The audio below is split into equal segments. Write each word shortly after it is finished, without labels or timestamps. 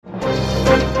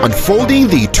unfolding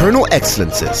the eternal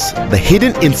excellences, the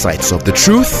hidden insights of the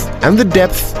truth, and the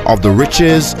depth of the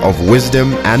riches of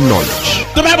wisdom and knowledge.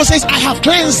 The Bible says, I have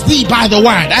cleansed thee by the word.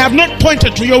 I have not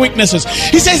pointed to your weaknesses.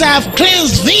 He says, I have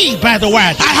cleansed thee by the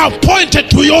word. I have pointed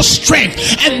to your strength.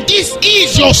 And this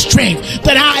is your strength,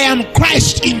 that I am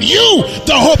Christ in you,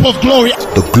 the hope of glory.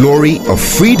 The glory of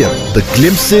freedom, the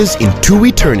glimpses into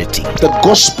eternity. The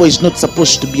gospel is not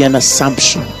supposed to be an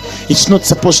assumption. It's not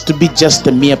supposed to be just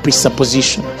a mere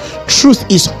presupposition. Truth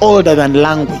is older than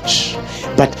language,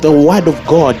 but the word of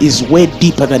God is way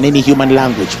deeper than any human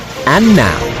language. And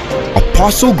now,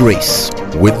 Apostle Grace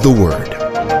with the word.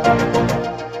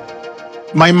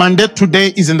 My mandate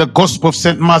today is in the Gospel of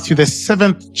St. Matthew, the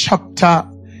 7th chapter,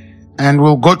 and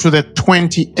we'll go to the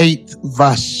 28th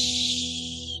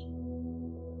verse.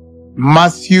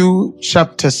 Matthew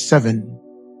chapter 7,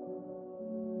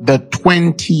 the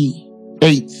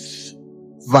 28th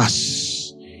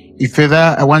verse. If you're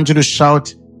there, I want you to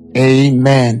shout,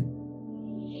 Amen.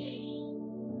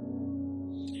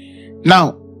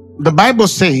 Now, the Bible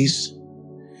says,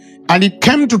 and it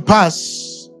came to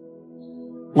pass,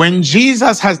 when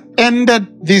Jesus has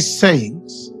ended these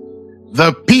sayings,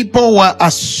 the people were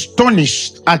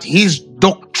astonished at his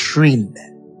doctrine.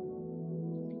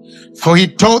 For he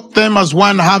taught them as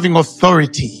one having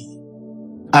authority,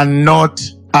 and not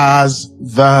as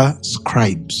the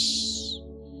scribes.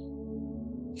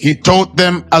 He taught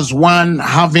them as one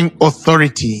having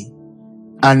authority,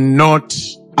 and not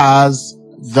as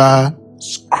the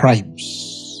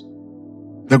scribes.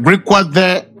 The Greek word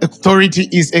there, authority,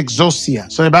 is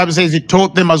Exousia. So the Bible says he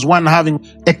taught them as one having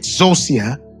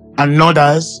Exousia, and not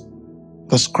as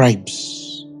the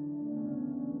scribes.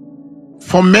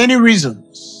 For many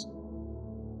reasons,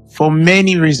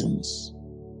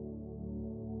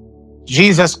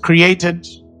 Jesus created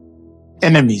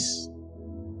enemies,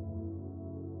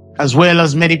 as well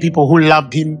as many people who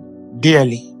loved him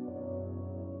dearly.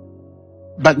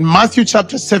 But Matthew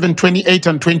chapter 7, 28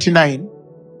 and 29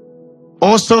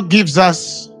 also gives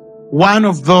us one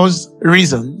of those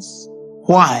reasons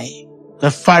why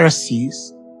the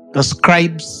Pharisees, the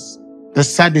scribes, the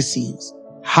Sadducees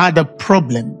had a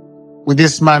problem with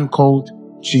this man called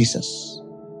Jesus.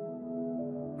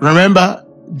 Remember,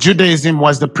 Judaism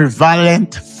was the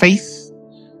prevalent faith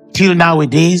till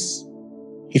nowadays.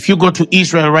 If you go to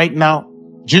Israel right now,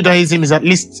 Judaism is at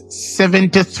least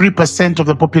 73% of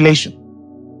the population.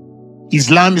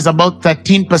 Islam is about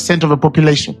 13% of the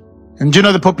population. And do you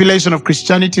know the population of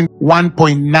Christianity?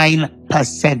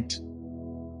 1.9%.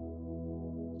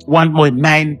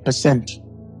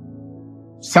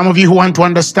 1.9%. Some of you who want to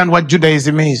understand what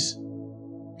Judaism is,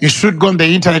 you should go on the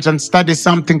internet and study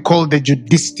something called the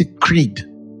Judaistic Creed.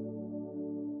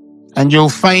 And you'll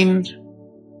find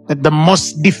that the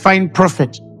most defined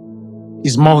prophet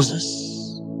is Moses.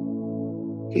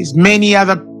 There's many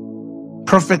other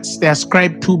prophets they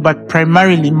ascribe to, but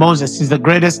primarily Moses is the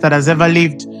greatest that has ever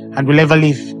lived and will ever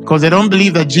live, because they don't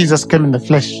believe that Jesus came in the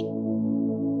flesh.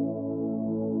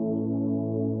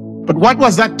 But what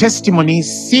was that testimony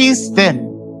since then,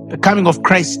 the coming of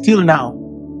Christ till now,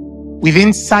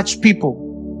 within such people?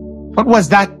 What was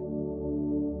that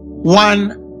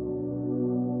one,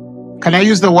 can I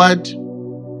use the word,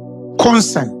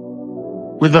 concern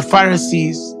with the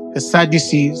Pharisees, the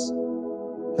Sadducees,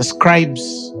 the scribes,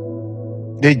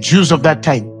 the Jews of that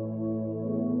time?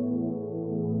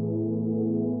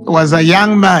 There was a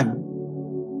young man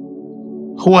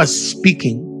who was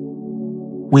speaking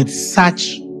with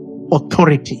such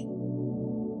authority.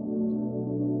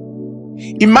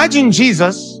 Imagine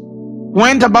Jesus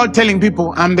went about telling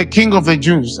people, I'm the king of the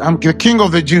Jews, I'm the king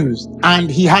of the Jews, and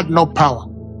he had no power.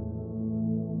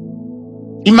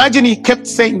 Imagine he kept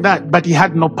saying that, but he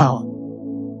had no power.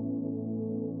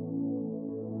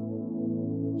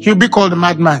 He'll be called a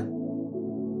madman.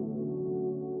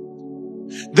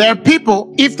 There are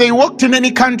people, if they walked in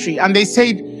any country and they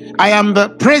said, I am the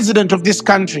president of this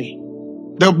country,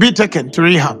 they'll be taken to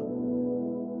rehab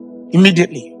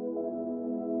immediately.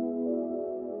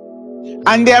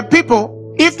 And there are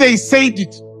people, if they said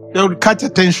it, they would catch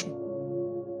attention.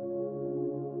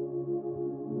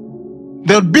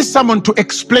 There would be someone to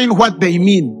explain what they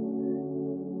mean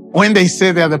when they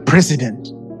say they are the president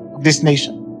of this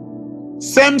nation.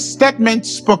 Same statement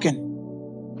spoken,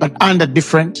 but under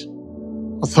different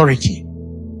authority.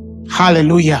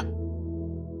 Hallelujah.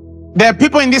 There are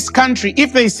people in this country,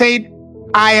 if they said,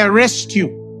 I arrest you,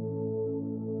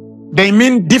 they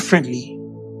mean differently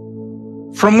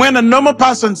from when a normal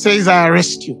person says, I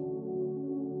arrest you,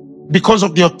 because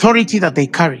of the authority that they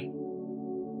carry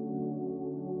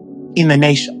in the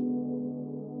nation.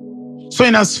 So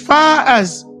in as far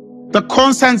as the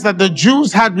concerns that the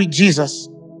Jews had with Jesus,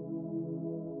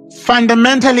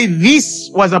 fundamentally this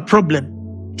was a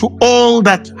problem to all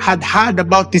that had heard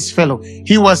about this fellow.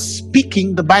 He was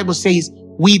speaking, the Bible says,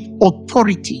 with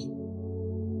authority.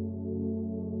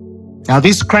 Now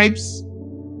these scribes,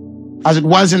 as it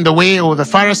was in the way, or the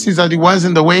Pharisees as it was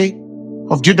in the way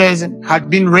of Judaism, had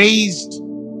been raised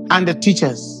under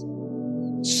teachers.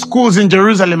 Schools in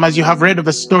Jerusalem, as you have read of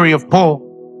the story of Paul,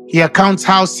 he accounts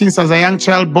how since as a young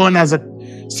child born as a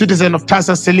citizen of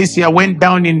Tarsus Cilicia, went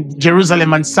down in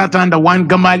Jerusalem and sat under one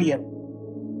Gamaliel.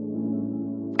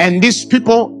 And these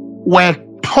people were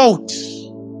taught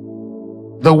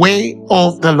the way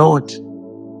of the Lord.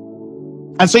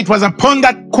 And so it was upon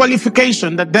that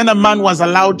qualification that then a man was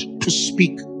allowed to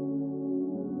speak.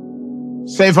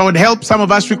 So if I would help some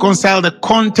of us reconcile the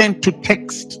content to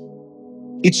text,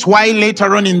 it's why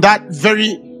later on in that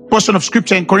very portion of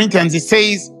scripture in Corinthians, it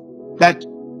says that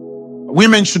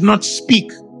women should not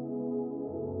speak.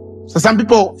 So some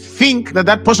people think that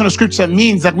that portion of scripture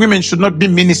means that women should not be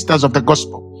ministers of the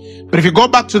gospel. But if you go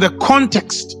back to the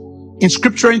context in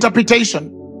scriptural interpretation,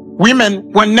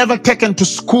 women were never taken to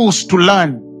schools to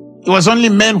learn. It was only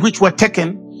men which were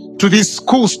taken to these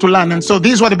schools to learn. And so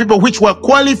these were the people which were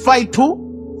qualified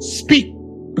to speak.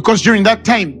 Because during that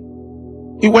time,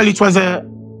 it was a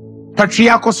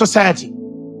patriarchal society.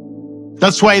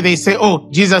 That's why they say, oh,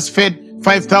 Jesus fed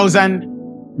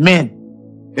 5,000 men.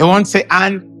 They won't say,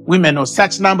 and women, or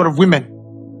such number of women.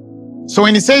 So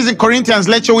when he says in Corinthians,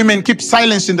 let your women keep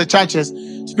silence in the churches,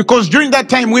 it's because during that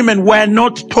time, women were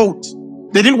not taught.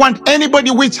 They didn't want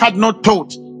anybody which had not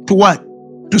taught to what?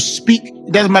 To speak.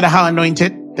 It doesn't matter how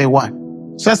anointed they were.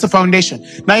 So that's the foundation.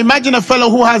 Now imagine a fellow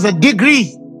who has a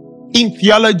degree in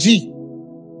theology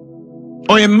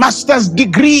or a master's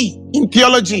degree in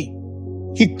theology.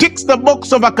 He ticks the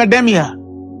box of academia,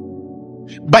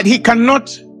 but he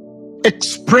cannot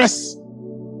express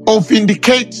or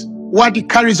vindicate what he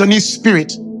carries on his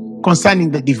spirit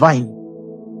concerning the divine.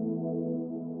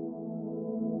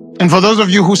 And for those of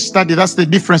you who study, that's the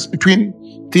difference between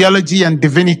theology and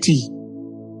divinity.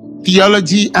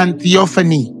 Theology and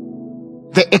theophany.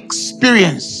 The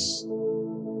experience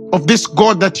of this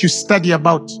God that you study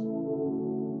about.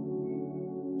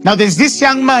 Now there's this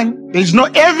young man, there's no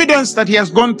evidence that he has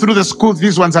gone through the schools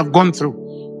these ones have gone through.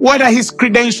 What are his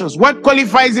credentials? What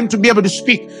qualifies him to be able to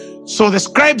speak? So the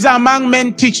scribes are among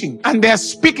men teaching, and they are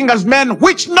speaking as men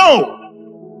which know.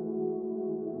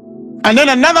 And then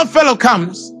another fellow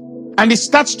comes and he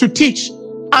starts to teach,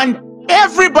 and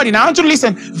everybody, now I want you to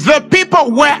listen, the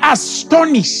people were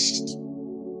astonished.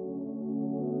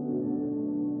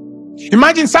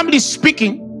 Imagine somebody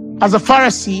speaking as a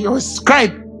Pharisee or a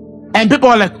scribe, and people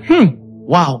are like,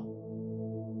 wow.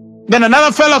 Then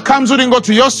another fellow comes who didn't go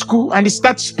to your school and he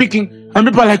starts speaking, and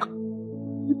people are like,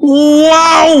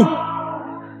 wow.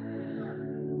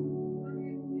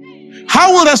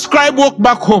 How will the scribe walk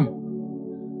back home?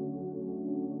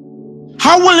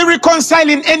 How will he reconcile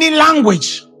in any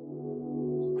language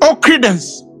or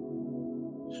credence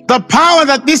the power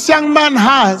that this young man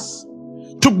has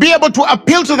to be able to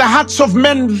appeal to the hearts of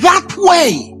men that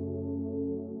way?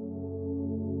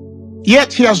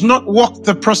 Yet he has not walked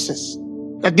the process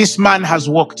that this man has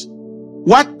walked.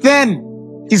 What then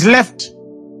is left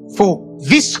for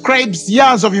this scribe's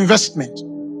years of investment?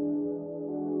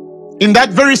 In that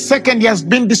very second, he has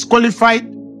been disqualified,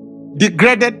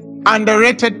 degraded,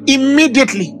 underrated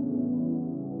immediately,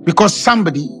 because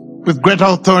somebody with greater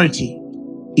authority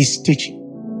is teaching.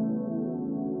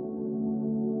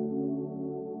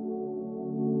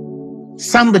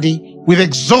 Somebody with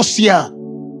exousia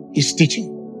is teaching.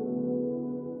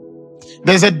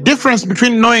 There's a difference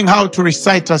between knowing how to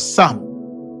recite a psalm,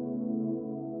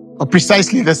 or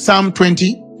precisely the Psalm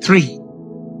 23,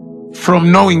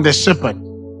 from knowing the shepherd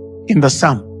in the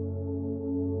psalm.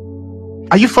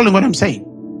 Are you following what I'm saying?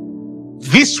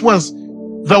 This was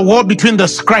the war between the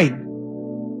scribe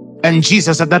and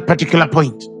Jesus at that particular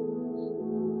point.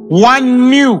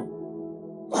 One knew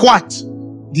what,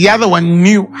 the other one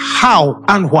knew how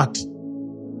and what.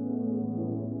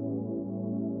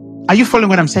 Are you following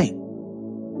what I'm saying?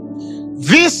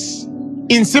 This,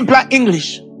 in simpler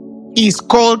English, is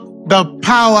called the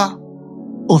power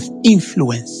of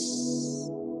influence.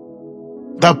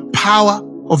 The power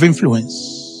of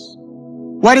influence.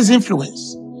 What is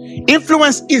influence?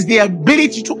 Influence is the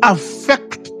ability to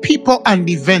affect people and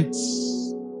events.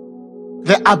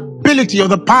 The ability or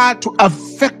the power to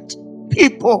affect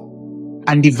people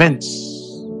and events.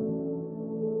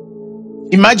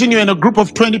 Imagine you're in a group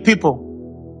of 20 people,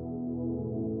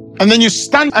 and then you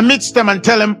stand amidst them and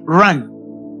tell them, run.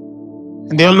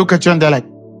 And they all look at you and they're like,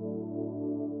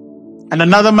 And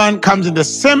another man comes in the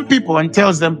same people and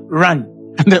tells them, run.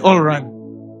 And they all run.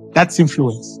 That's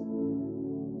influence.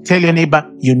 Tell your neighbor,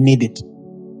 you need it.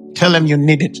 Tell them you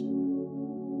need it.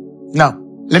 Now,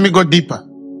 let me go deeper.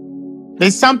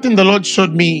 There's something the Lord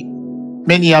showed me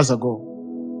many years ago.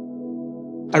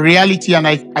 A reality, and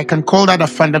I can call that a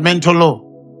fundamental law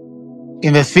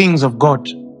in the things of God.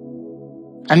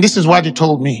 And this is what He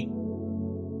told me.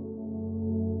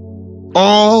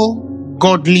 All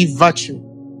godly virtue,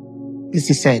 this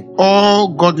He said,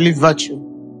 all godly virtue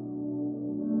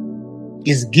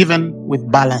is given with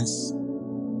balance.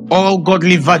 All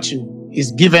godly virtue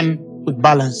is given with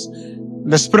balance.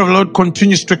 The Spirit of the Lord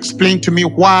continues to explain to me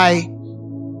why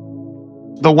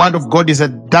the Word of God is a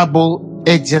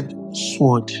double-edged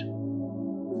sword.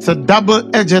 It's a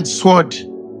double-edged sword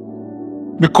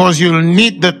because you'll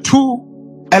need the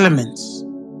two elements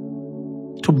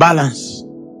to balance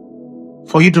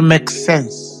for you to make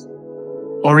sense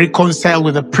or reconcile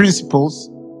with the principles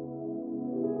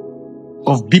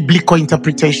of biblical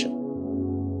interpretation.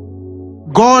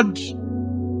 God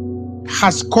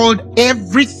has called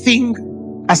everything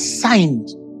assigned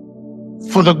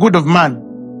for the good of man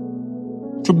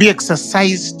to be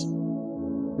exercised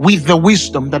with the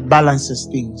wisdom that balances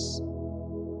things.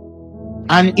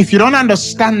 And if you don't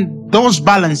understand those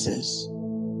balances,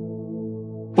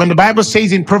 when the Bible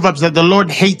says in Proverbs that the Lord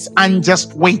hates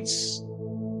unjust weights,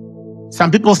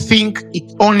 some people think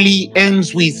it only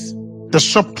ends with the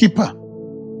shopkeeper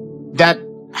that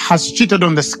has cheated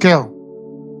on the scale.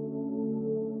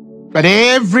 But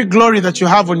every glory that you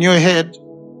have on your head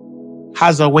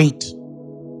has a weight.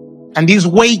 And these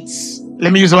weights,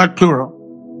 let me use the word plural,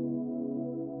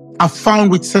 are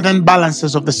found with certain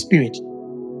balances of the Spirit.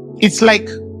 It's like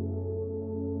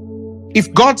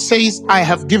if God says, I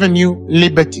have given you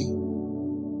liberty,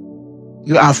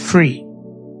 you are free.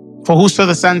 For whoso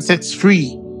the Son sets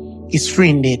free is free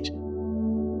indeed.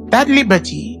 That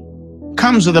liberty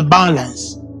comes with a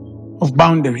balance of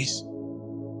boundaries.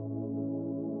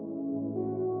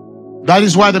 That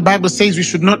is why the Bible says we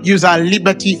should not use our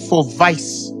liberty for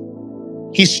vice.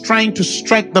 He's trying to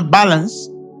strike the balance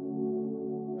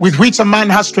with which a man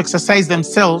has to exercise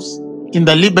themselves in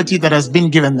the liberty that has been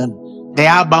given them. There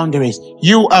are boundaries.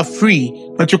 You are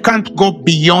free, but you can't go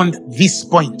beyond this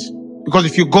point. Because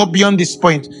if you go beyond this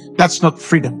point, that's not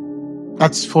freedom.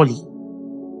 That's folly.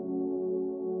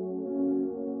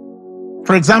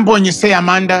 For example, when you say, I'm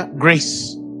under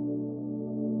grace,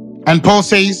 and Paul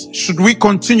says, should we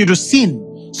continue to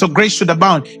sin so grace should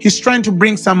abound? He's trying to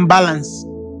bring some balance.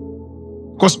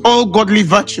 Because all godly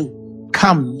virtue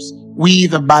comes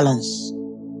with a balance.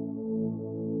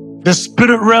 The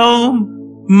spirit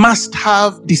realm must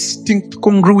have distinct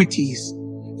congruities.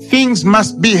 Things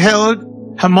must be held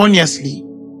harmoniously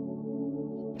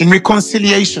in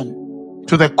reconciliation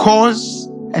to the cause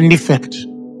and effect.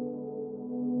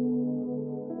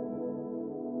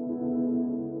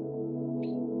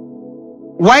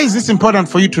 Why is this important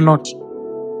for you to note?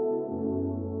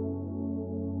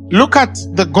 Look at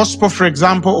the gospel, for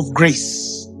example, of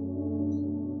grace.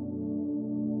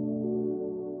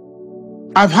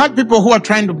 I've had people who are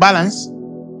trying to balance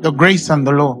the grace and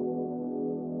the law.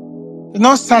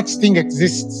 No such thing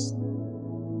exists.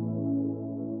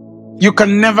 You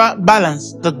can never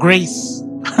balance the grace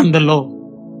and the law.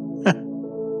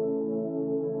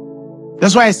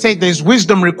 That's why I say there's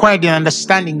wisdom required in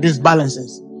understanding these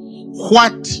balances.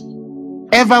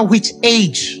 Whatever which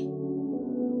age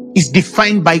is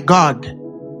defined by God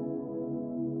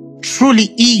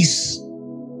truly is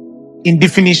in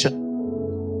definition.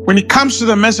 When it comes to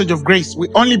the message of grace, we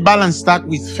only balance that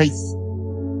with faith,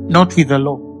 not with the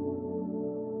law.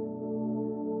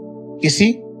 You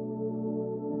see?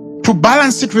 To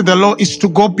balance it with the law is to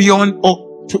go beyond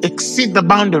or to exceed the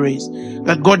boundaries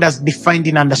that God has defined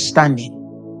in understanding.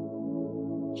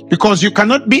 Because you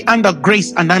cannot be under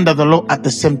grace and under the law at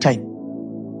the same time.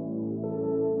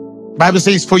 The Bible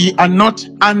says, for ye are not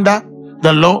under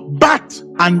the law, but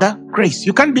under grace.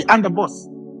 You can't be under both.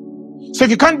 So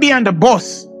if you can't be under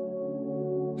both,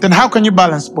 then how can you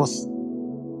balance both?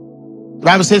 The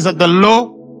Bible says that the law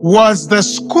was the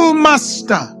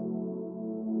schoolmaster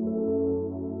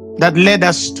that led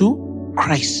us to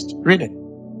Christ. Read it.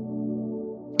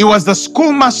 It was the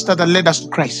schoolmaster that led us to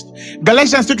Christ.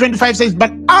 Galatians 2:25 says,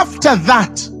 but after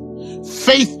that,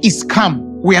 faith is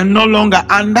come. We are no longer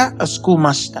under a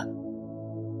schoolmaster.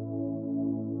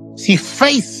 See,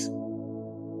 faith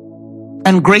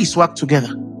and grace work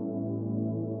together.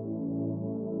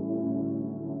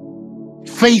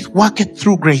 Faith worketh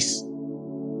through grace.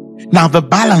 Now the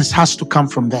balance has to come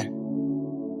from there.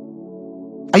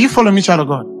 Are you following me, child of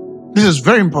God? This is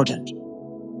very important.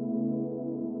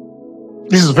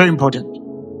 This is very important.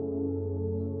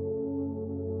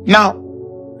 Now,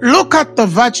 look at the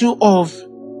virtue of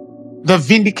the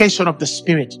vindication of the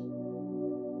Spirit.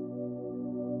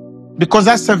 Because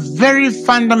that's a very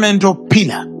fundamental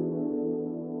pillar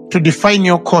to define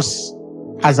your course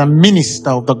as a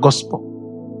minister of the gospel.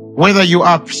 Whether you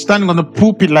are standing on the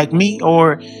pulpit like me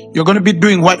or you're going to be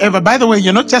doing whatever. By the way,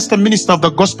 you're not just a minister of the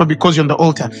gospel because you're on the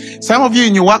altar. Some of you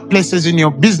in your workplaces, in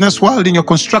your business world, in your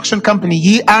construction company,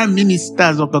 ye are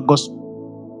ministers of the gospel.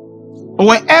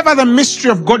 Wherever the mystery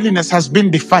of godliness has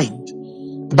been defined,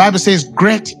 the Bible says,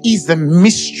 great is the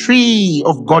mystery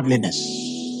of godliness.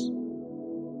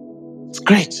 It's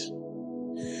great.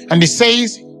 And it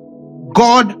says,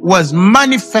 God was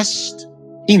manifest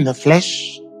in the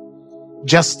flesh,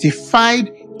 justified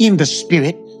in the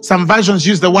spirit. Some versions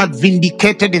use the word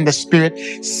vindicated in the spirit,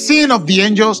 seen of the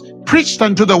angels, preached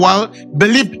unto the world,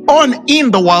 believed on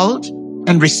in the world,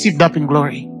 and received up in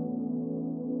glory.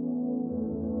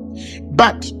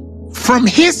 But from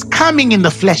his coming in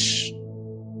the flesh,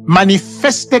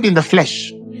 manifested in the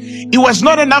flesh, it was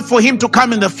not enough for him to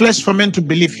come in the flesh for men to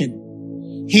believe him.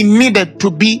 He needed to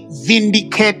be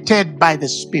vindicated by the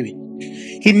Spirit.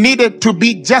 He needed to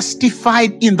be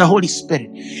justified in the Holy Spirit.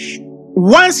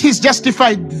 Once he's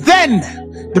justified, then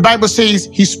the Bible says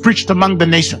he's preached among the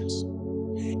nations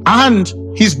and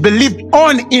he's believed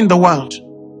on in the world.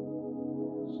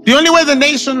 The only way the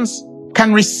nations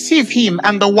can receive him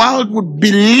and the world would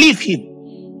believe him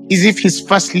is if he's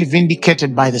firstly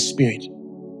vindicated by the Spirit.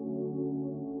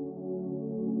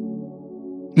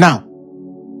 Now,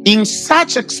 in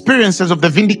such experiences of the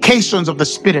vindications of the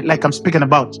Spirit, like I'm speaking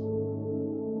about,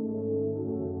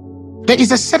 there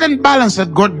is a certain balance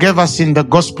that God gave us in the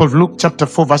Gospel of Luke chapter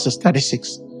 4 verses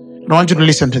 36. I want you to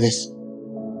listen to this.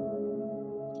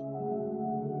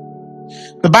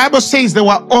 The Bible says they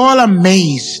were all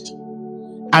amazed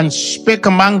and spake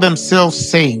among themselves,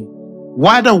 saying,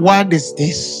 what a word is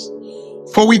this?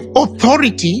 For with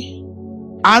authority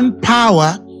and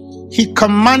power he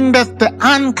commandeth the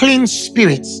unclean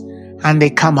spirits, and they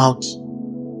come out.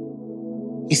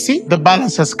 You see, the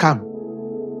balance has come.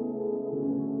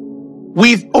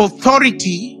 With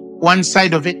authority, one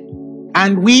side of it,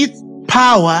 and with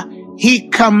power, he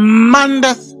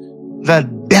commandeth the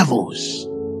devils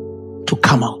to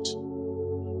come out.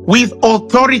 With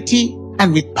authority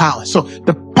and with power. So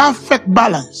the perfect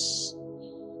balance,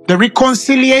 the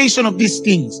reconciliation of these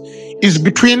things is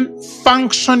between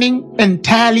functioning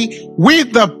entirely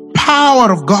with the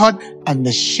power of God and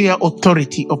the sheer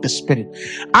authority of the Spirit.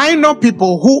 I know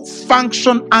people who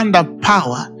function under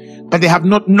power, but they have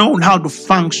not known how to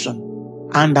function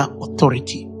under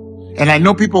authority. And I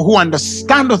know people who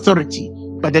understand authority,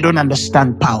 but they don't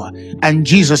understand power. And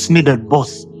Jesus needed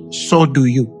both. So do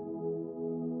you.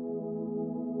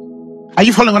 Are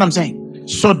you following what I'm saying?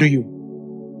 So do you.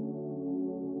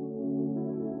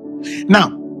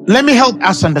 Now, let me help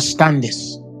us understand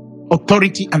this.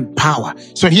 Authority and power.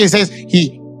 So here it says,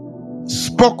 he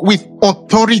spoke with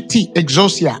authority,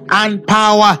 Exousia, and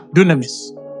power,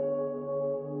 dunamis.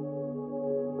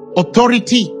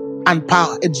 Authority and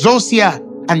power, Exousia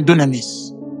and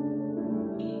dunamis.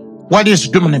 What is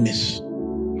dunamis?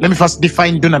 Let me first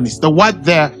define dunamis. The word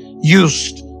there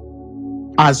used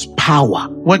as power.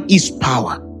 What is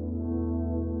power?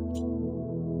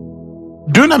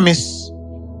 Dunamis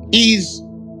is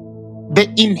the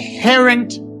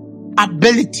inherent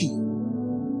ability,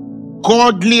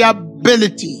 godly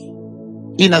ability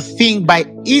in a thing by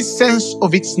essence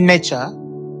of its nature.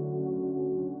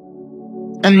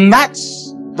 And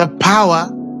that's the power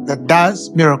that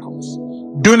does miracles.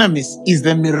 Dunamis is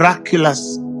the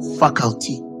miraculous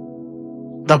faculty,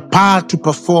 the power to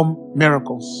perform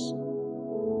miracles.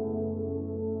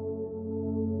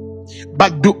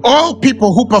 But do all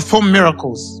people who perform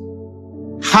miracles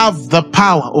have the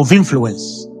power of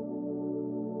influence?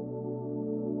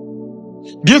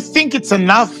 Do you think it's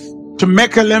enough to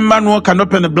make a lame man walk and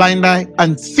open a blind eye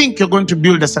and think you're going to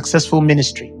build a successful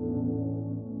ministry?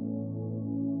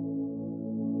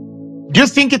 Do you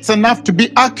think it's enough to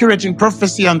be accurate in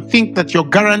prophecy and think that you're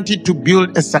guaranteed to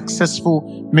build a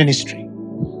successful ministry?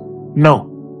 No.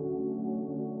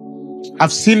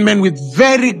 I've seen men with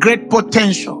very great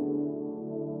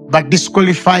potential, but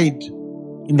disqualified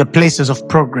in the places of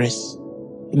progress,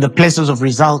 in the places of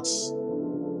results.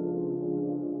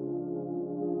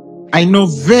 I know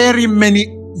very many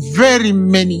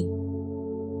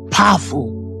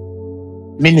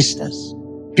powerful ministers,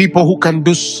 people who can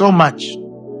do so much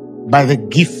by the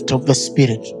gift of the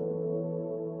Spirit,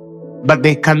 but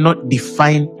they cannot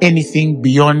define anything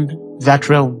beyond that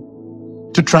realm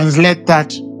to translate that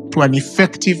to an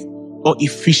effective or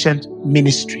efficient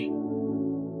ministry.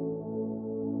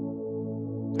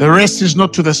 The race is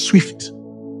not to the swift.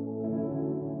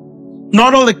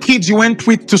 Not all the kids you went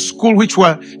with to school which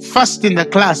were first in the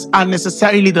class are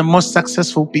necessarily the most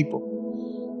successful people.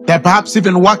 They're perhaps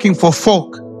even working for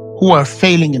folk who are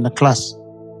failing in the class.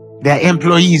 They're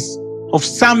employees of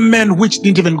some men which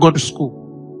didn't even go to school.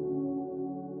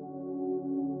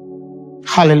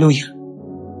 Hallelujah.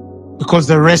 Because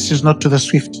the race is not to the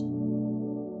swift.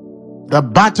 The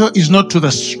battle is not to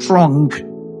the strong.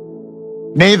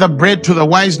 Neither bread to the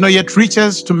wise, nor yet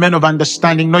riches to men of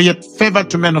understanding, nor yet favor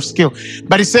to men of skill.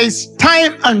 But it says,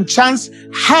 time and chance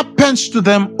happens to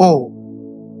them all.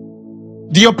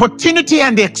 The opportunity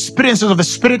and the experiences of the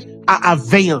Spirit are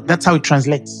availed. That's how it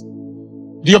translates.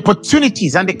 The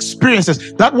opportunities and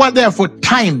experiences, that word there for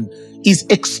time is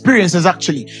experiences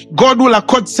actually. God will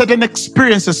accord certain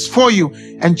experiences for you,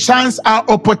 and chance are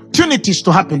opportunities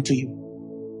to happen to you.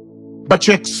 But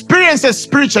your experiences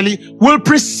spiritually will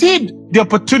precede the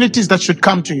opportunities that should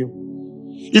come to you.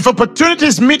 If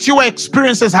opportunities meet you where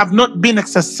experiences have not been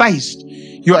exercised,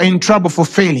 you are in trouble for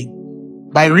failing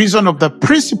by reason of the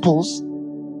principles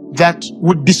that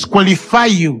would disqualify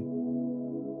you.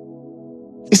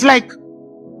 It's like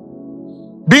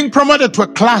being promoted to a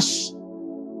class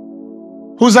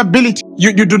whose ability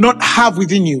you do not have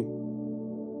within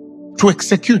you to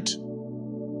execute.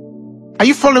 Are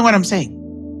you following what I'm saying?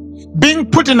 Being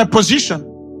put in a position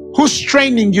whose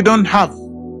training you don't have.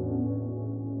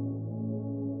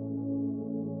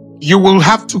 You will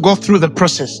have to go through the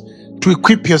process to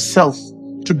equip yourself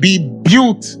to be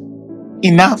built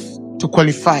enough to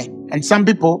qualify. And some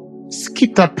people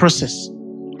skip that process.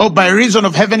 Or by reason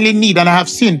of heavenly need. And I have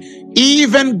seen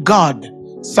even God,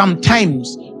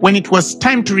 sometimes when it was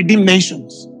time to redeem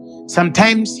nations,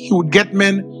 sometimes he would get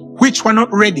men which were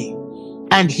not ready,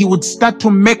 and he would start to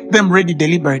make them ready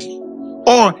deliberately,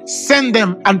 or send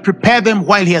them and prepare them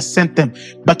while he has sent them.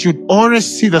 But you'd always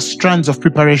see the strands of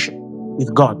preparation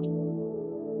with God.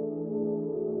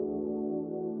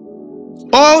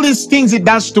 All these things he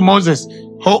does to Moses.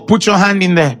 Oh, put your hand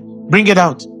in there, bring it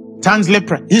out, turns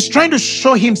leper. He's trying to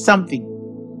show him something.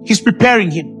 He's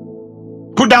preparing him.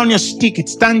 Put down your stick, it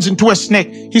turns into a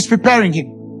snake. He's preparing him.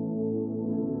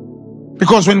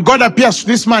 Because when God appears to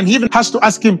this man, he even has to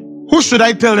ask him, who should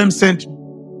I tell them sent me?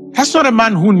 That's not a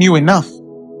man who knew enough.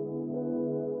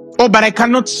 Oh, but I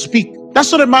cannot speak.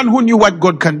 That's not a man who knew what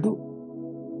God can do.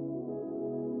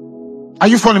 Are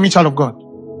you following me, child of God?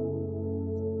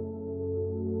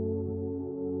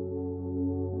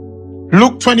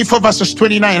 Luke 24 verses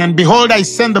 29, and behold, I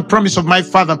send the promise of my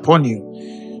Father upon you.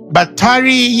 But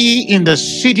tarry ye in the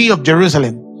city of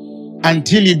Jerusalem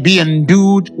until ye be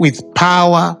endued with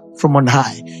power from on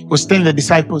high. He was telling the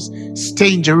disciples,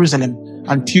 stay in Jerusalem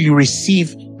until you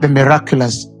receive the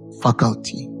miraculous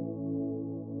faculty.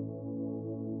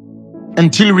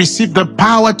 Until you receive the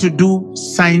power to do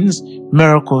signs,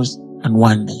 miracles, and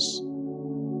wonders.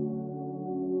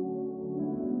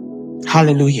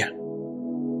 Hallelujah.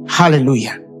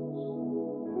 Hallelujah.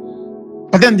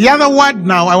 But then the other word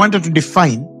now I wanted to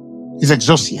define is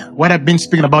exousia. What I've been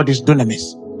speaking about is dunamis,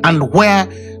 and where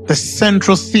the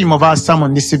central theme of our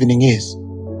sermon this evening is.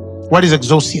 What is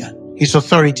exousia? It's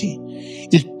authority.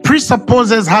 It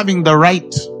presupposes having the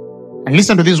right, and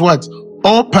listen to these words,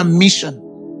 or permission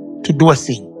to do a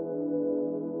thing.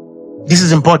 This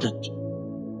is important.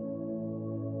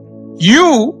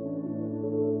 You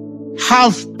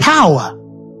have power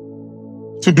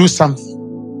to do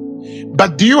something,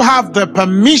 but do you have the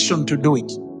permission to do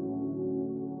it?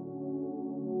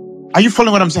 Are you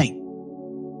following what I'm saying?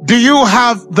 Do you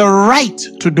have the right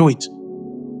to do it?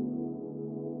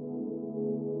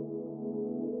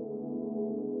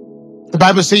 The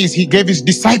Bible says he gave his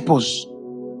disciples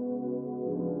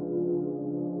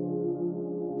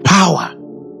power.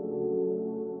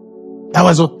 That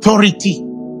was authority.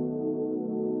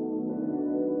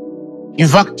 In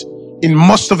fact, in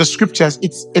most of the scriptures,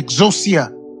 it's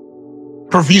exousia,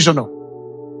 provisional.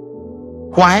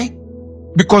 Why?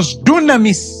 Because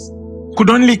dunamis could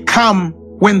only come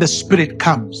when the Spirit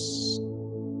comes.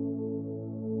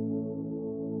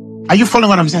 Are you following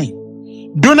what I'm saying?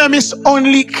 Dunamis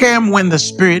only came when the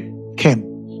Spirit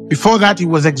came. Before that, it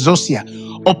was exousia.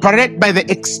 Operate by the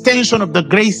extension of the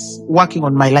grace working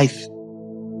on my life.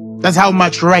 That's how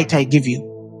much right I give you.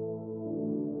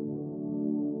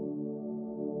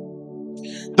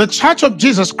 The Church of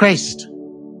Jesus Christ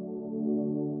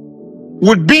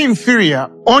would be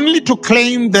inferior only to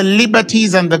claim the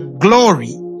liberties and the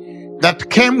glory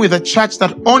that came with a church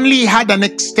that only had an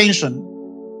extension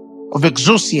of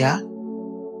exousia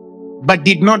but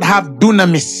did not have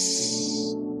dunamis,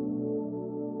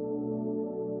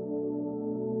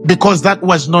 because that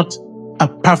was not a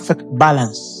perfect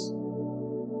balance.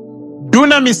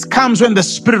 Dunamis comes when the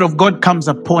Spirit of God comes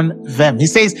upon them. He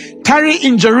says, tarry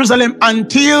in Jerusalem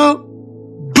until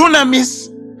dunamis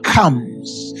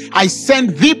comes. I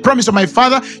send thee, promise of my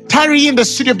Father, tarry in the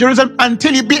city of Jerusalem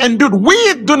until you be endued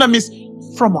with dunamis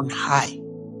from on high.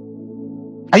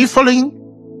 Are you following?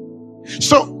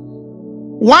 So,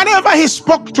 whatever he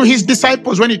spoke to his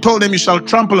disciples when he told them, you shall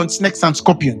trample on snakes and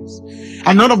scorpions,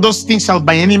 and none of those things shall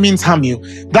by any means harm you,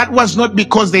 that was not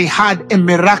because they had a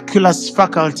miraculous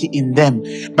faculty in them,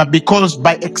 but because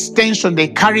by extension they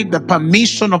carried the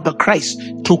permission of the Christ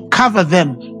to cover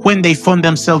them when they found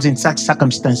themselves in such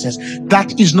circumstances.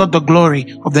 That is not the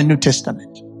glory of the New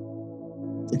Testament.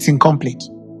 It's incomplete.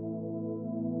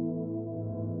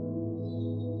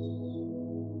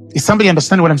 Is somebody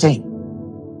understand what I'm saying?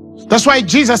 That's why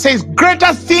Jesus says,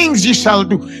 greater things ye shall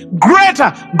do.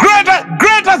 Greater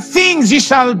things ye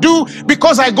shall do,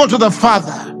 because I go to the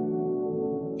Father.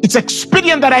 It's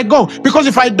expedient that I go, because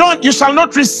if I don't, you shall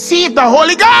not receive the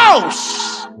Holy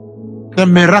Ghost, the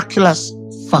miraculous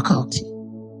faculty.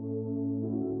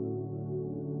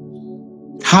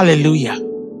 Hallelujah.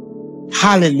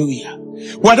 Hallelujah.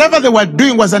 Whatever they were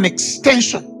doing was an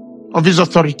extension of his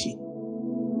authority.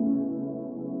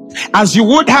 As you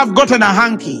would have gotten a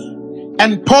hanky,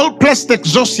 and Paul placed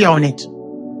Exousia on it,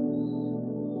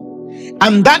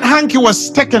 and that hanky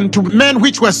was taken to men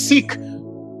which were sick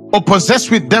or possessed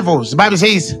with devils. The Bible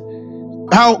says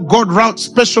how God wrought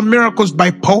special miracles by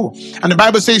Paul, and the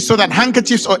Bible says so that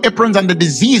handkerchiefs or aprons and the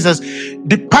diseases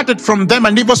departed from them,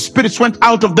 and evil spirits went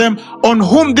out of them, on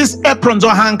whom these aprons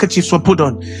or handkerchiefs were put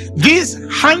on. These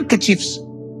handkerchiefs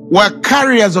were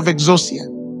carriers of Exousia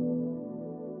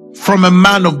from a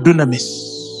man of dunamis.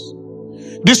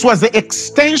 This was the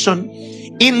extension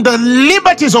in the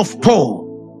liberties of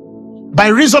Paul, by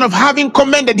reason of having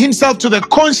commended himself to the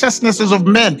consciousnesses of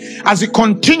men, as he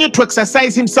continued to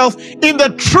exercise himself in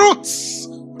the truths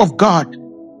of God.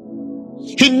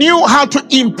 He knew how to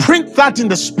imprint that in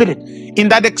the spirit, in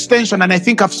that extension, and I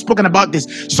think I've spoken about this.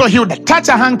 So he would touch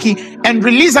a hanky and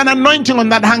release an anointing on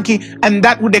that hanky, and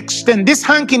that would extend. This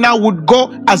hanky now would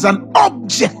go as an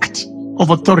object of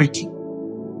authority.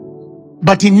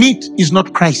 But in it is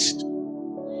not Christ.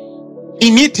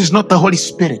 In it is not the Holy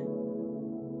Spirit.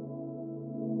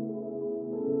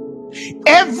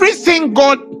 Everything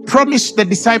God promised the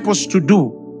disciples to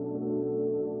do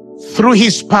through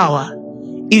his power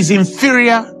is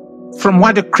inferior from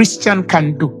what a Christian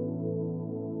can do.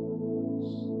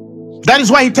 That is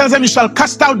why he tells them, you shall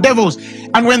cast out devils.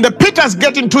 And when the Peters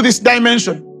get into this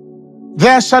dimension,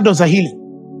 their shadows are healing.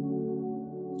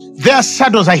 Their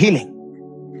shadows are healing.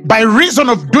 By reason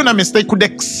of dunamis, they could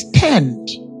extend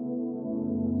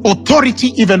authority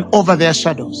even over their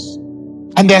shadows.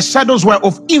 And their shadows were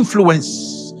of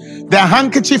influence. Their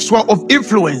handkerchiefs were of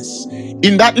influence.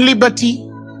 In that liberty,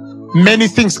 many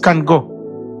things can go.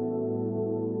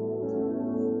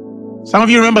 Some of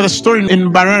you remember the story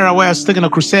in Barrera where I was taking a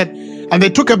crusade, and they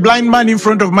took a blind man in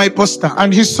front of my poster,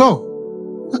 and he saw.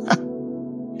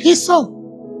 He saw.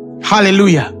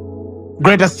 Hallelujah.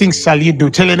 Greater things shall you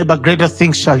do. Tell anybody, greater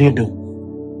things shall you do.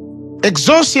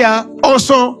 Exousia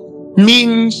also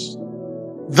means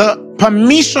the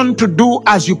permission to do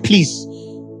as you please.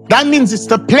 That means it's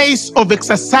the place of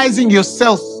exercising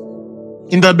yourself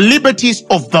in the liberties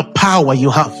of the power you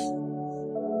have.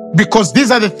 Because these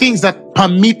are the things that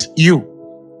permit you.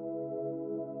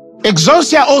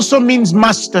 Exousia also means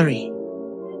mastery.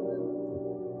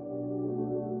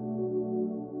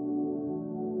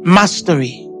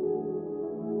 Mastery.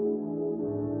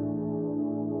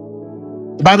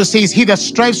 The Bible says, he that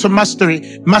strives for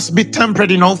mastery must be temperate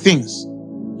in all things.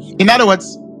 In other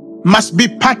words, must be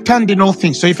patterned in all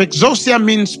things. So if Exousia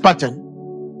means pattern,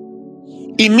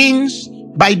 it means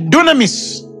by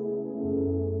dunamis,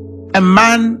 a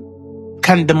man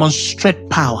can demonstrate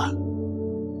power,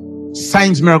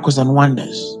 signs, miracles, and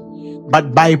wonders.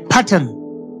 But by pattern,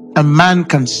 a man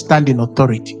can stand in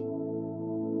authority.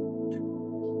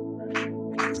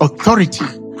 Authority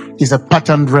is a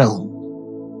patterned realm.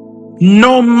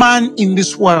 No man in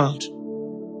this world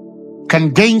can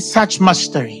gain such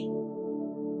mastery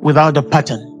without a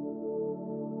pattern.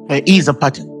 There is a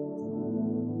pattern.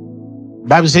 The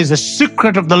Bible says the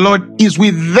secret of the Lord is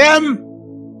with them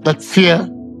that fear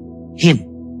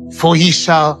him, for he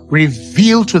shall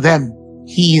reveal to them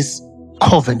his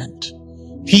covenant.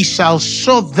 He shall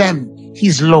show them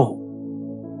his law.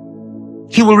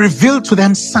 He will reveal to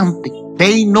them something.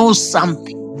 They know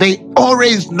something. They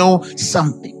always know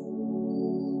something.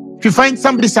 If you find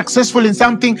somebody successful in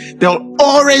something, they'll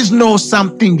always know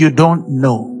something you don't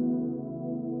know.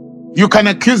 You can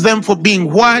accuse them for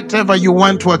being whatever you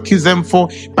want to accuse them for,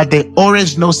 but they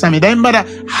always know something. It doesn't matter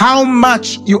how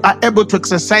much you are able to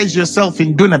exercise yourself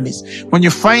in dunamis. When you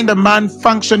find a man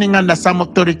functioning under some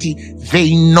authority,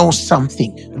 they know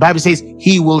something. The Bible says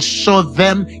he will show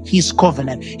them his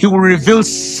covenant. He will reveal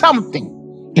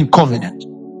something in covenant.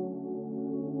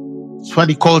 It's what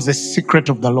he calls the secret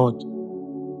of the Lord.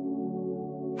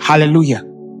 Hallelujah.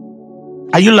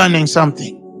 Are you learning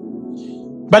something?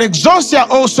 But exousia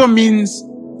also means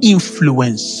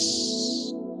influence.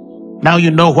 Now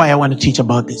you know why I want to teach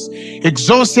about this.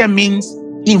 Exousia means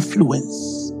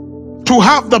influence. To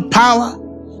have the power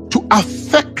to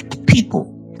affect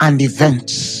people and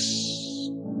events.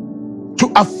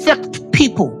 To affect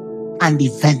people and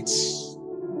events.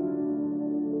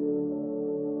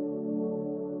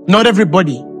 Not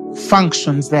everybody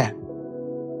functions there.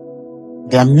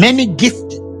 There are many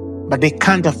gifted, but they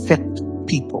can't affect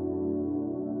people.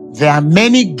 There are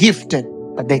many gifted,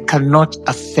 but they cannot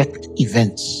affect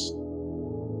events.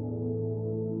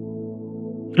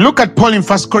 Look at Paul in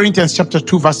 1 Corinthians chapter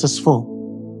 2, verses 4.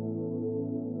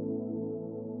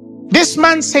 This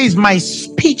man says, my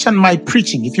speech and my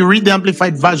preaching. If you read the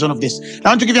amplified version of this, I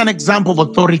want to give you an example of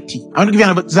authority. I want to give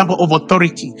you an example of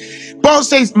authority. Paul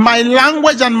says, my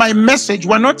language and my message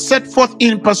were not set forth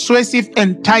in persuasive,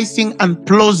 enticing, and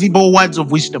plausible words of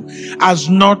wisdom, as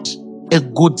not a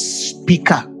good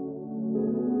speaker.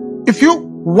 If you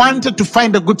wanted to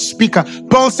find a good speaker,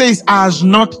 Paul says, as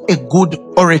not a good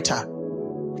orator,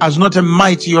 as not a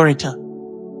mighty orator.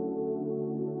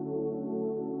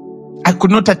 I could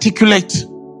not articulate.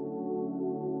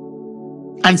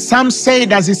 And some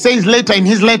said, as he says later in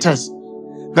his letters,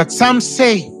 that some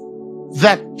say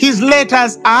that his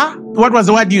letters are, what was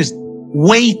the word used?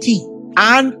 Weighty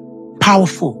and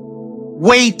powerful.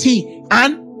 Weighty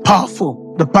and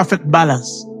powerful. The perfect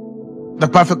balance. The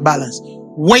perfect balance.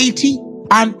 Weighty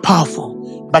and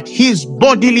powerful, but his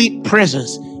bodily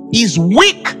presence is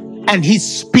weak and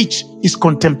his speech is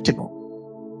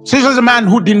contemptible. So he was a man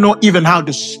who didn't know even how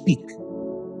to speak.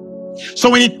 So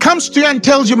when it comes to you and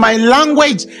tells you my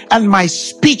language and my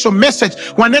speech or message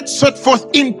were not set forth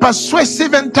in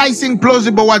persuasive, enticing,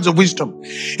 plausible words of wisdom,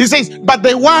 he says, but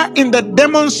they were in the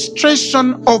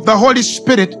demonstration of the Holy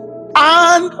Spirit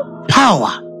and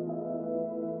power.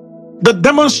 The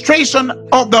demonstration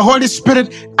of the Holy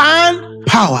Spirit and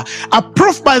power,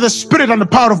 approved by the Spirit and the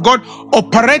power of God,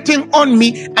 operating on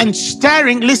me and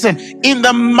stirring, listen, in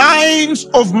the minds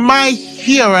of my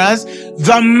hearers,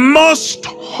 the most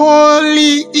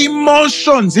holy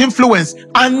emotions, influence,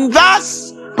 and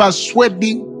thus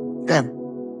persuading them.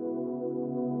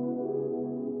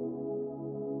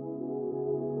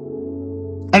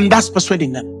 And thus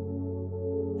persuading them.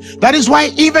 That is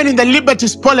why even in the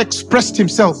liberties Paul expressed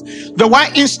himself, there were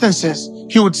instances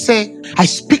he would say, I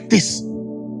speak this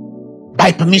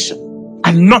by permission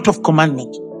and not of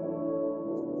commandment.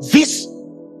 This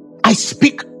I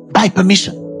speak by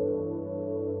permission.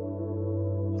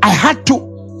 I had to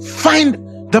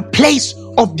find the place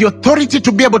of the authority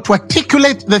to be able to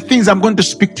articulate the things I'm going to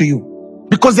speak to you,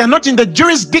 because they're not in the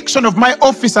jurisdiction of my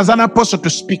office as an apostle to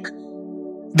speak.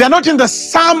 They're not in the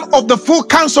sum of the full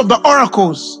counsel of the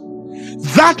oracles.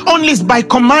 That only is by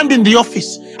command in the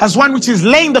office, as one which is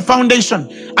laying the foundation.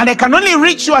 And I can only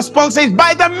reach you, as Paul says,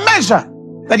 by the measure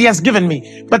that he has given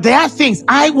me. But there are things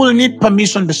I will need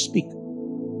permission to speak,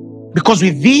 because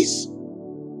with these,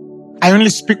 I only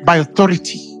speak by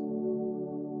authority,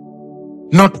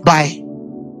 not by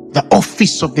the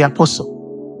office of the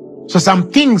apostle. So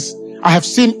some things I have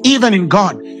seen even in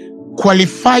God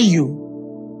qualify you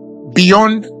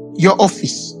beyond your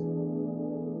office.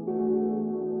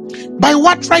 By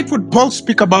what right would Paul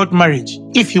speak about marriage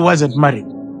if he wasn't married?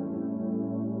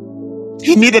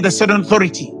 He needed a certain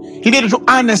authority. He needed to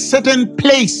earn a certain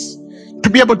place to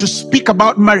be able to speak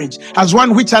about marriage as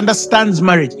one which understands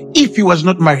marriage. If he was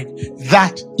not married,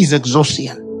 that is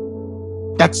exousia.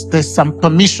 There's some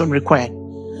permission required.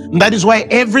 And that is why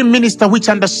every minister which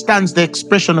understands the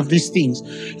expression of these things,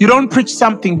 you don't preach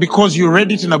something because you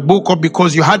read it in a book, or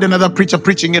because you had another preacher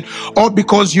preaching it, or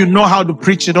because you know how to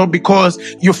preach it, or because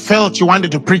you felt you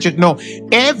wanted to preach it. No,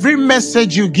 every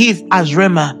message you give as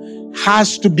Rhema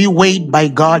has to be weighed by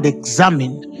God,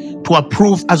 examined to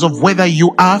approve as of whether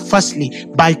you are, firstly,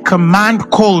 by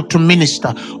command called to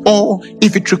minister, or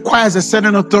if it requires a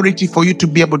certain authority for you to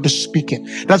be able to speak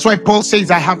it. That's why Paul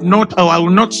says, I will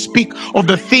not speak of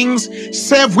the things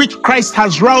save which Christ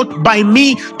has wrought by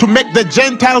me to make the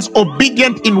Gentiles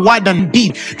obedient in word and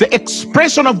deed. The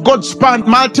expression of God's power and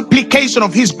multiplication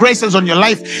of his graces on your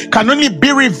life can only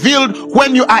be revealed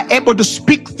when you are able to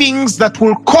speak things that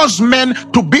will cause men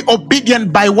to be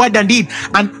obedient by word and deed.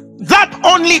 And that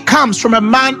only comes from a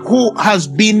man who has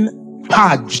been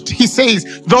purged. He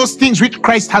says, those things which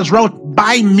Christ has wrought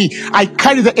by me, I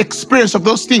carry the experience of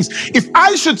those things. If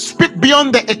I should speak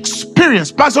beyond the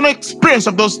experience, personal experience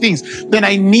of those things, then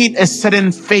I need a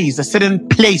certain phase, a certain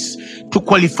place to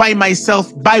qualify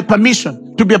myself by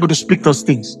permission to be able to speak those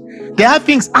things. There are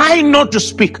things I know to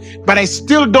speak, but I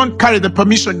still don't carry the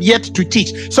permission yet to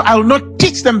teach. So I will not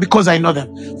teach them because I know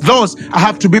them. Those, I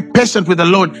have to be patient with the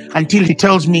Lord until He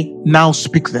tells me, now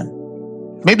speak them.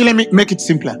 Maybe let me make it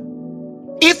simpler.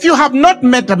 If you have not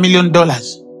met $1 million,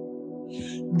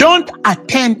 don't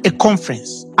attend a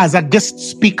conference as a guest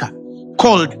speaker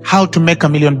called How to Make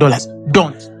 $1 Million.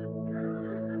 Don't.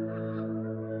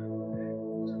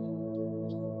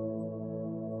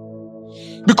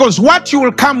 Because what you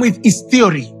will come with is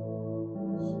theory.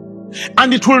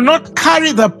 And it will not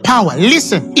carry the power.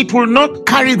 Listen, it will not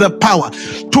carry the power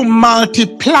to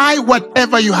multiply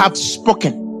whatever you have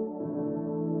spoken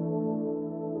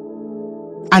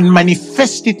and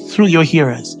manifest it through your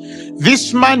hearers.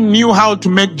 This man knew how to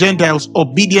make Gentiles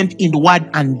obedient in word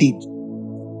and deed.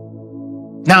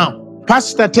 Now,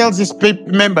 pastor tells his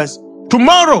members,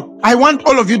 tomorrow I want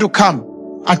all of you to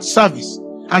come at service,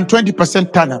 and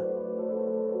 20% turn up.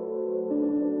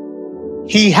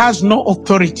 He has no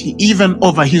authority even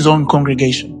over his own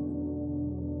congregation.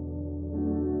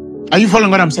 Are you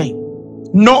following what I'm saying?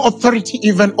 No authority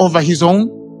even over his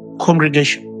own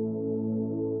congregation.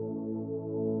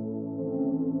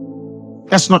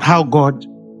 That's not how God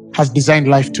has designed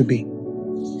life to be.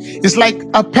 It's like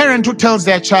a parent who tells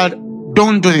their child,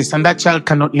 don't do this, and that child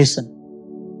cannot listen.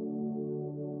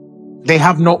 They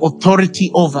have no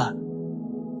authority over.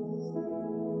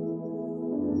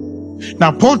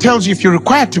 Now, Paul tells you if you're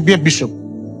required to be a bishop,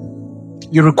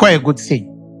 you require a good thing.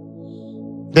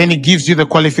 Then he gives you the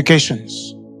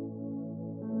qualifications.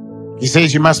 He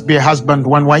says you must be a husband,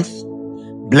 one wife,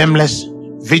 blameless,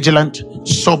 vigilant,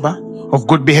 sober, of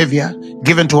good behavior,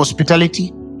 given to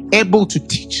hospitality, able to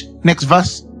teach. Next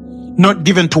verse. Not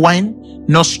given to wine,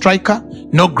 no striker,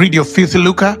 no greedy or filthy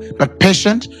lucre, but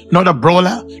patient, not a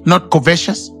brawler, not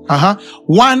covetous.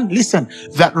 One, listen,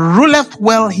 that ruleth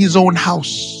well his own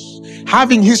house,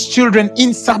 having his children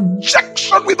in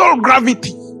subjection with all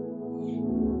gravity.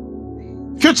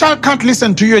 If your child can't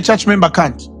listen to you, a church member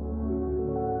can't.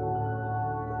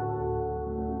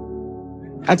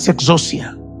 That's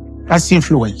exousia. That's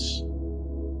influence.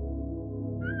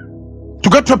 To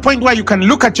get to a point where you can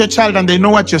look at your child and they know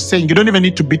what you're saying. You don't even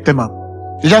need to beat them up.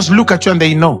 They just look at you and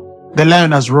they know the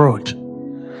lion has roared.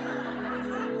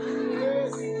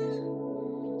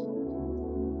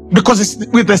 Because it's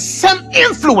with the same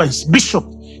influence, bishop,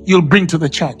 you'll bring to the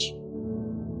church.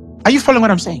 Are you following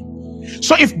what I'm saying?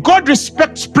 So if God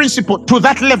respects principle to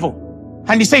that level,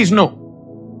 and he says,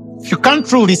 no, if you can't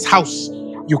rule this house,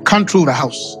 you can't rule the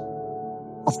house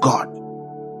of God.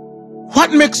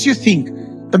 What makes you think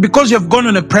that because you've gone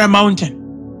on a prayer mountain,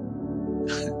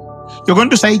 you're going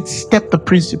to sidestep the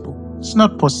principle? It's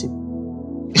not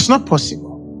possible. It's not possible.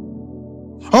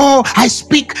 Oh, I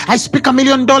speak $1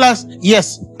 million.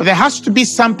 Yes, but there has to be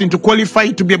something to qualify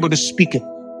you to be able to speak it.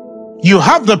 You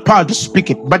have the power to speak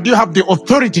it, but do you have the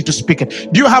authority to speak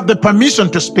it? Do you have the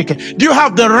permission to speak it? Do you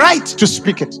have the right to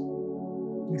speak it?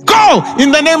 Go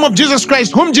in the name of Jesus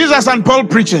Christ, whom Jesus and Paul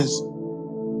preaches.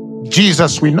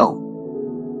 Jesus we know.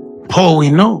 Paul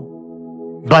we know.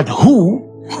 But who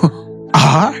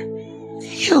are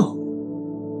you?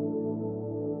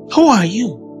 Who are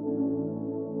you?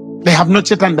 They have not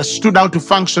yet understood how to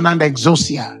function under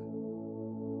exousia.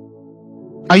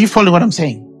 Are you following what I'm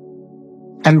saying?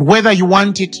 And whether you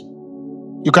want it,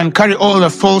 you can carry all the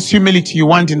false humility you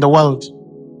want in the world.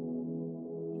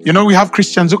 You know, we have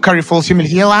Christians who carry false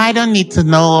humility. Oh, I don't need to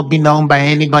know or be known by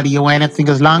anybody or anything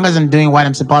as long as I'm doing what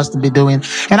I'm supposed to be doing.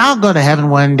 And I'll go to heaven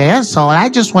one day. So I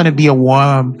just want to be a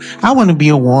worm. I want to be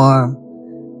a worm.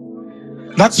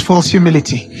 That's false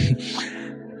humility.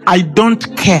 I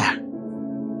don't care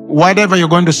whatever you're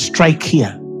going to strike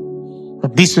here.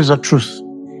 But this is the truth.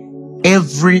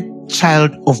 Every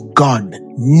child of God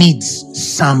needs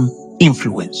some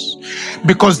influence,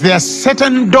 because there are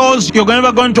certain doors you're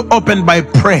never going to open by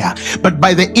prayer, but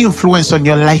by the influence on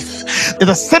your life. There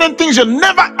are certain things you're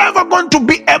never ever going to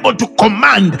be able to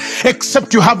command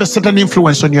except you have a certain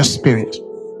influence on your spirit.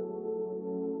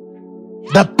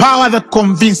 The power that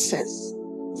convinces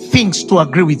things to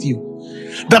agree with you.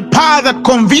 The power that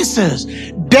convinces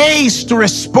days to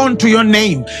respond to your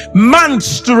name,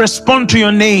 months to respond to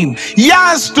your name,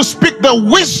 years to speak the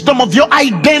wisdom of your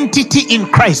identity in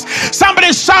Christ.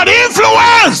 Somebody shout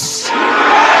influence!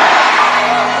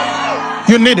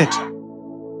 You need it.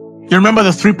 You remember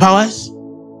the three powers?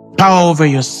 power over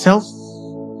yourself,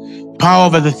 power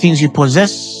over the things you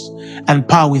possess, and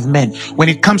power with men. When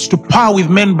it comes to power with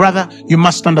men, brother, you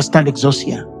must understand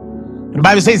Exousia. The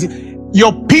Bible says,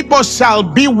 your people shall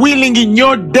be willing in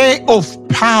your day of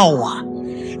power.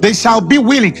 They shall be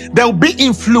willing. They'll be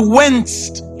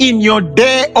influenced in your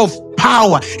day of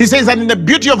power. He says that in the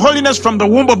beauty of holiness from the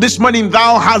womb of this morning,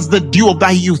 thou hast the dew of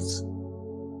thy youth.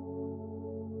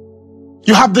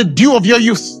 You have the dew of your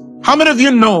youth. How many of you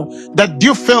know that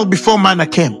dew fell before manna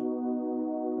came?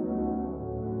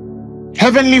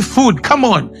 Heavenly food, come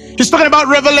on. He's talking about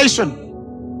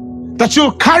revelation. That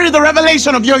you'll carry the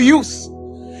revelation of your youth.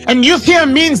 And youth here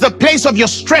means the place of your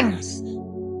strength.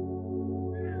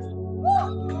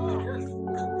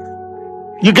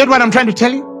 You get what I'm trying to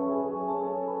tell you?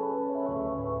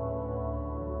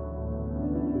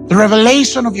 The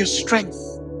revelation of your strength.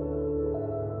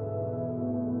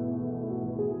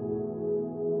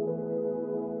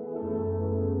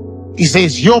 He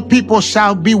says, your people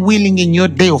shall be willing in your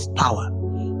day of power.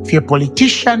 If you're a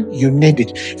politician, you need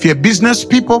it. If you're business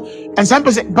people, and some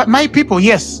people say, but my people,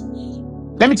 yes.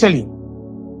 Let me tell you,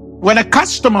 when a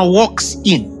customer walks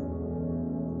in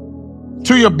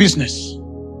to your business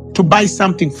to buy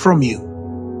something from you,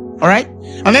 all right?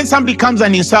 And then somebody comes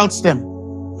and insults them.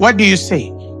 What do you say?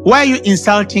 Why are you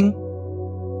insulting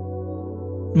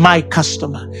my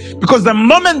customer? Because the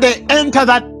moment they enter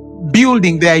that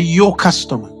building, they are your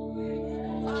customer.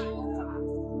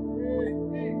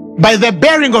 By the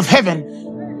bearing of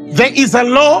heaven, there is a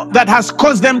law that has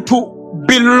caused them to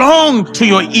belong to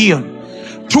your eon,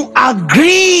 to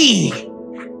agree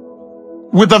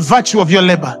with the virtue of your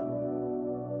labor.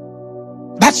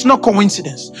 That's no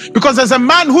coincidence. Because there's a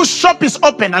man whose shop is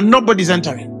open and nobody's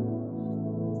entering.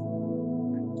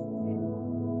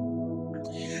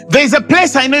 There's a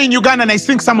place I know in Uganda, and I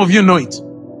think some of you know it.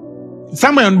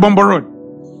 Somewhere on Bombo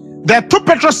Road. There are two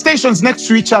petrol stations next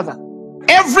to each other.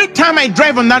 Every time I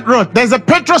drive on that road, there's a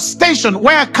petrol station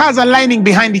where cars are lining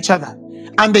behind each other.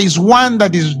 And there is one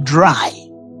that is dry.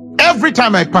 Every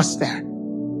time I pass there.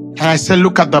 And I say,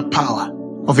 look at the power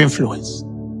of influence.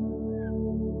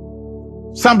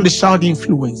 Somebody shout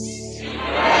influence.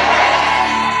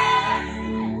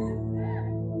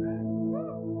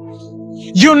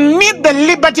 You need the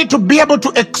liberty to be able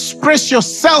to express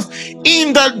yourself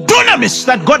in the dunamis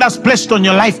that God has placed on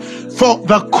your life for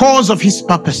the cause of his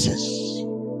purposes.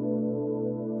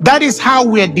 That is how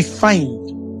we are defined.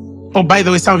 Oh, by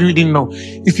the way, some of you didn't know.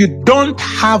 If you don't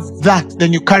have that,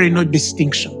 then you carry no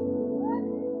distinction.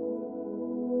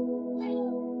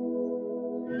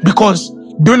 Because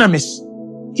dunamis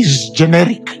is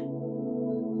generic.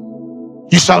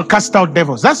 You shall cast out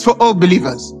devils. That's for all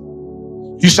believers.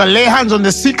 You shall lay hands on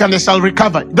the sick and they shall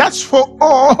recover. That's for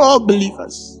all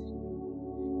believers.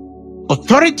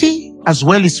 Authority as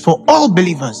well is for all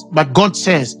believers. But God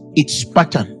says it's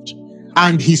patterned.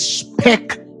 And he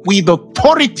spake with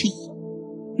authority,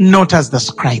 not as the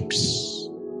scribes.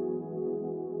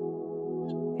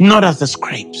 Not as the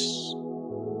scribes.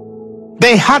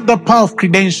 They had the power of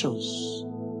credentials.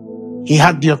 He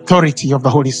had the authority of the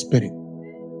Holy Spirit.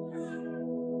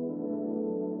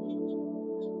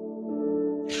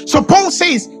 So Paul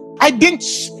says, I didn't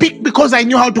speak because I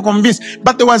knew how to convince,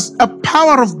 but there was a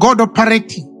power of God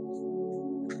operating.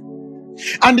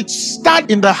 And it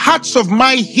stirred in the hearts of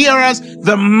my hearers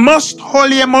the most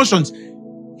holy emotions.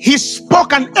 He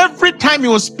spoke, and every time he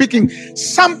was speaking,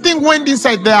 something went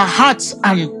inside their hearts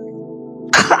and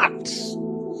cut.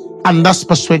 And that's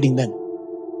persuading them.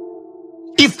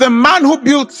 If the man who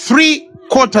built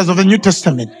 3/4 of the New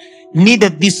Testament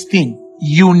needed this thing,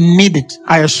 you need it,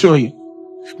 I assure you.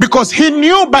 Because he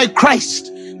knew by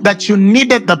Christ that you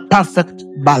needed the perfect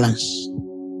balance.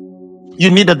 You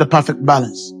needed the perfect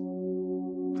balance.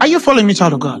 Are you following me,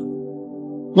 child of God?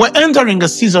 We're entering a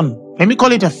season, let me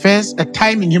call it a phase, a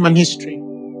time in human history,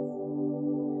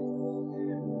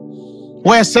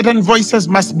 where certain voices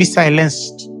must be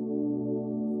silenced.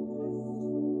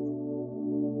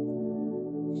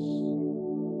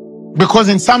 Because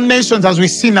in some nations, as we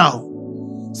see now,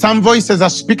 some voices are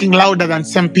speaking louder than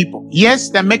some people. Yes,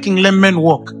 they're making lame men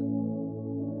walk.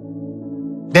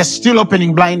 They're still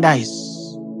opening blind eyes.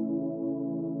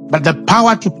 But the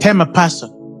power to tame a person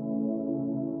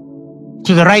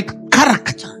to the right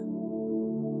character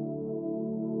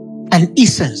and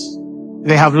essence,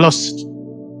 they have lost.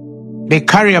 They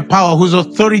carry a power whose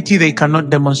authority they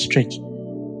cannot demonstrate.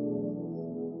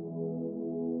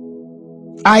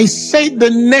 I say the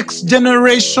next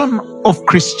generation of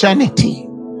Christianity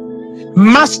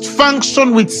must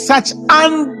function with such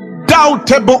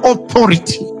undoubtable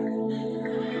authority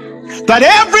that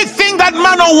everything that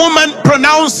man or woman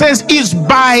pronounces is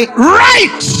by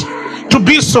right. to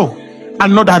be so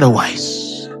and not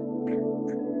otherwise.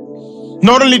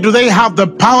 Not only do they have the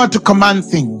power to command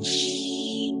things,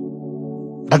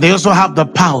 but they also have the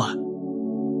power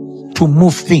to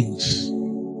move things.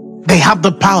 They have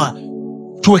the power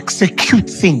to execute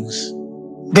things.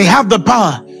 They have the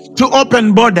power to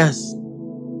open borders.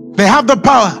 They have the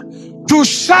power to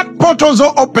shut portals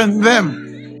or open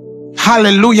them.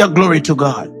 Hallelujah, glory to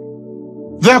God.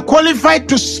 They are qualified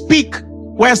to speak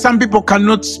where some people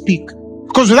cannot speak.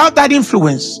 Because without that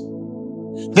influence,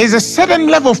 there's a certain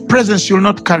level of presence you'll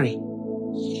not carry.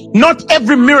 Not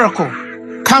every miracle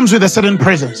comes with a certain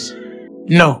presence.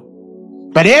 No.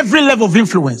 But every level of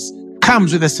influence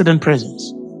comes with a certain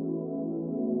presence.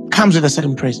 Comes with a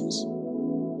certain presence.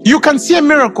 You can see a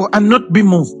miracle and not be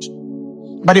moved.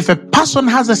 But if a person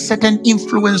has a certain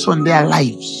influence on their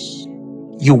lives,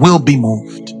 you will be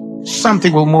moved.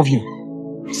 Something will move you.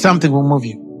 Something will move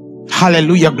you.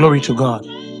 Hallelujah, glory to God.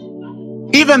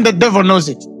 Even the devil knows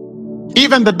it.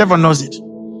 Even the devil knows it.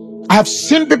 I have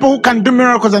seen people who can do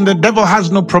miracles and the devil has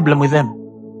no problem with them.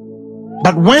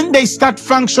 But when they start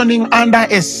functioning under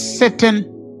a certain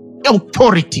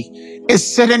authority, a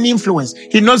certain influence,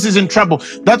 he knows he's in trouble.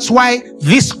 That's why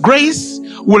this grace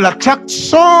will attract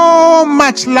so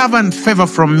much love and favor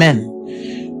from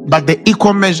men, but the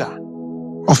equal measure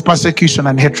of persecution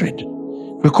and hatred,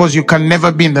 because you can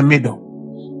never be in the middle.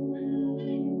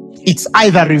 It's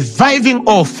either reviving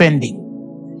or offending.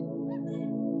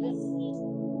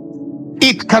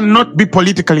 It cannot be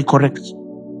politically correct,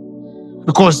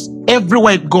 because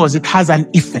everywhere it goes, it has an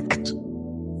effect.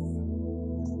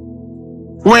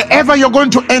 Wherever you're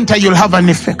going to enter, you'll have an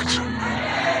effect.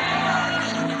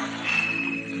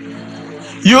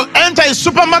 You enter a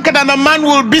supermarket and a man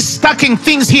will be stacking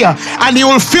things here, and he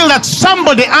will feel that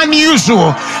somebody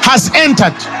unusual has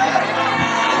entered.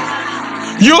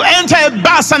 You enter a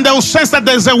bus and they will sense that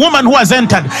there's a woman who has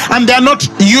entered and they are not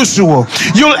usual.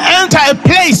 You'll enter a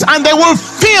place and they will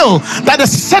feel that a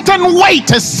certain weight,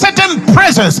 a certain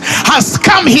presence has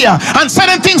come here and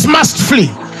certain things must flee.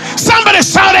 Somebody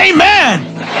shout amen.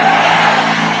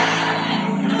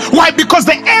 Why? Because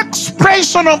the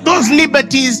expression of those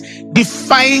liberties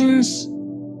defines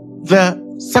the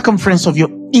circumference of your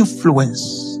influence.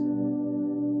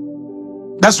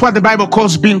 That's what the Bible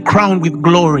calls being crowned with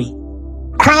glory.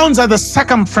 Crowns are the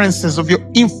circumferences of your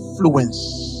influence.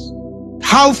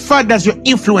 How far does your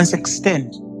influence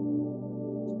extend?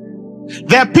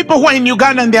 There are people who are in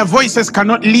Uganda and their voices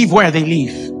cannot leave where they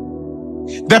live.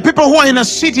 There are people who are in a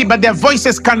city but their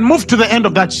voices can move to the end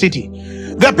of that city.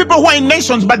 There are people who are in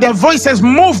nations but their voices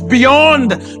move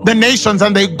beyond the nations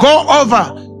and they go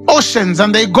over oceans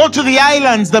and they go to the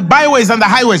islands, the byways and the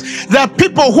highways. There are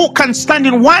people who can stand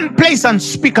in one place and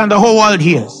speak and the whole world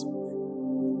hears.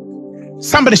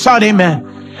 Somebody shout amen.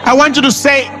 I want you to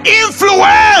say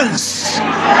influence.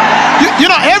 You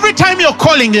know, every time you're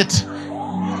calling it,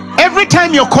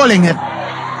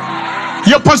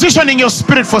 you're positioning your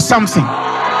spirit for something.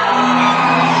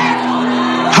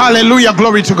 Hallelujah,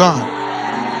 glory to God.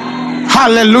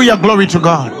 Hallelujah, glory to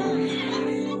God.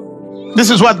 This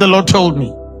is what the Lord told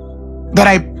me, that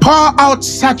I pour out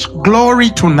such glory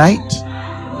tonight.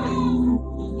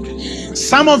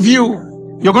 Some of you,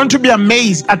 you're going to be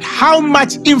amazed at how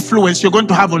much influence you're going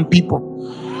to have on people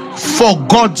for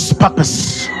God's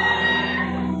purpose.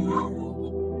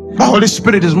 The Holy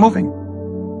Spirit is moving.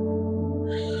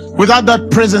 Without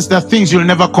that presence, there are things you'll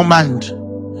never command.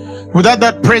 Without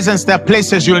that presence, there are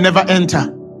places you'll never enter.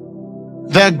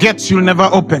 There are gates you'll never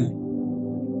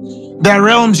open. There are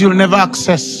realms you'll never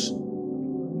access.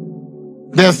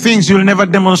 There are things you'll never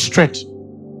demonstrate.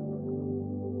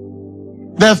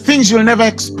 There are things you'll never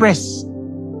express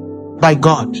by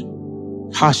God.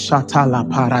 I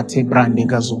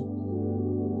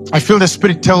feel the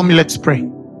Spirit tell me, let's pray.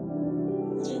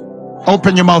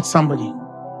 Open your mouth, somebody.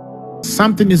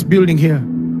 Something is building here.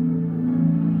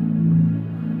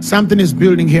 Something is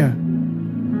building here.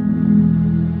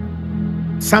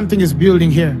 Something is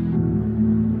building here.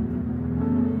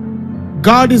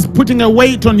 God is putting a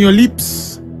weight on your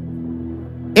lips.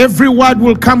 Every word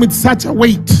will come with such a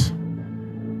weight.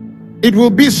 It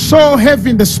will be so heavy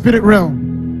in the spirit realm.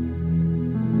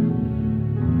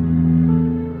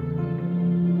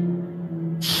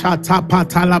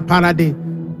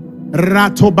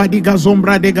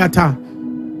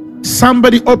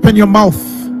 Somebody open your mouth.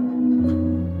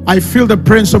 I feel the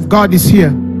presence of God is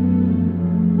here.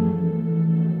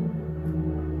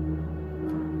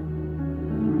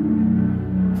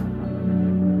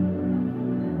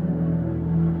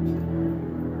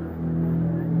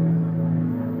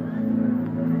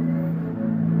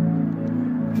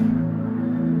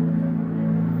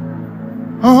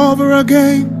 Over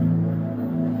again,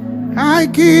 I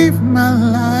give my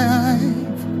life.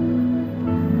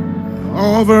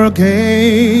 Over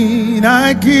again,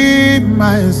 I give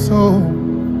my soul.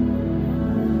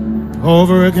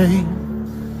 Over again,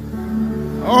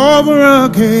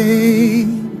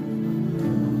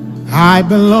 I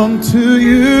belong to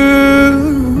you.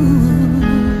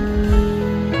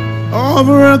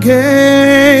 Over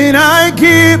again, I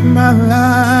give my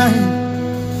life.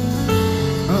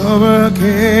 Over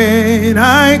again,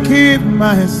 I give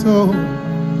my soul.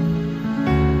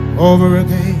 Over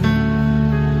again,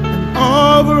 and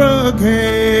over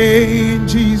again,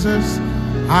 Jesus,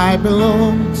 I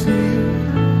belong to you.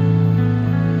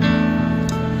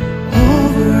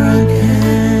 Over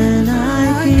again,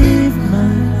 I give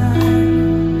my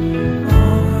life.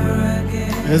 Over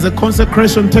again. There's a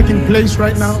consecration taking place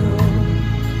right now.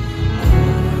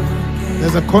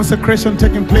 There's a consecration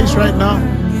taking place right now.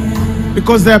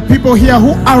 Because there are people here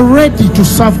who are ready to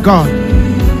serve God.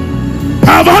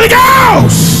 Power of the Holy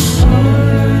Ghost!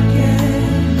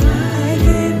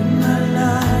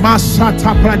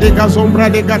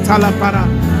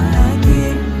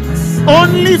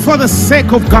 Only for the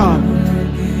sake of God.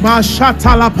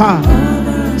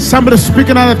 Somebody speak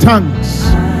in other tongues.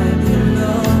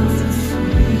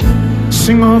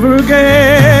 Sing over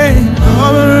again,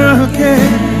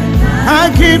 I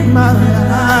give my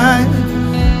life.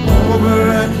 Over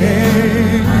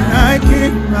again, I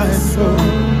give my soul.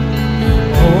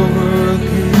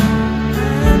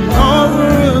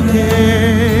 Over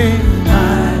again, I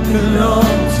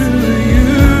belong to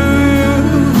you.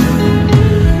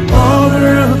 Over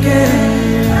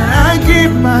again, I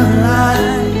give my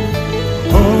life.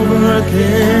 Over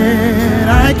again,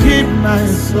 I give my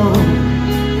soul.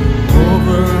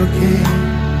 Over again,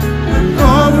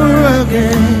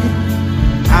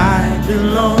 I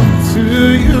belong to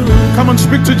you. Come on,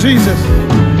 speak to Jesus.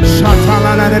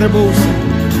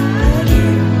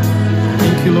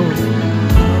 Thank you, Lord.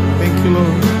 Thank you,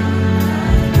 Lord.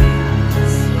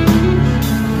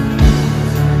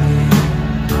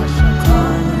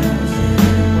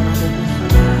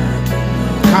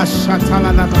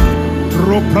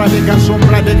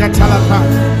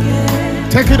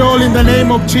 Take it all in the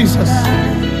name of Jesus.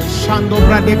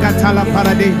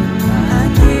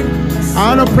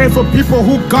 I want to pray for people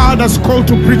who God has called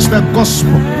to preach the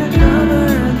gospel,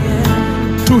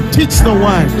 to teach the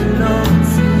word.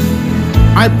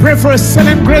 I pray for a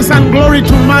certain grace and glory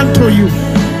to mantle you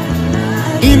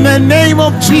in the name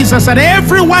of Jesus, that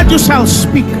every word you shall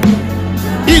speak,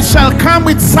 it shall come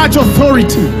with such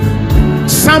authority.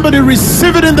 Somebody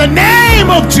receive it in the name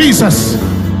of Jesus.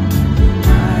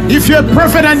 If you're a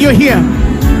prophet and you're here,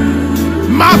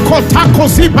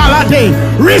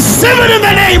 receive it in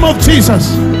the name of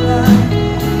Jesus.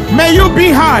 May you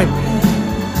be high.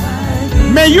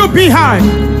 May you be high.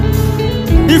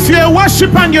 If you're a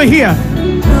worshiper and you're here,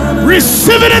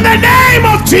 receive it in the name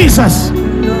of Jesus.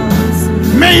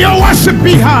 May your worship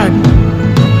be high.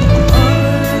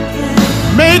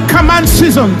 May it command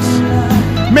seasons.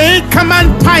 May it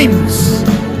command times.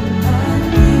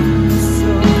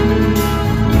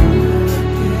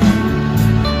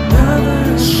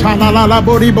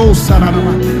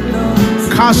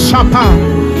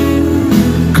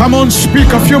 Come on,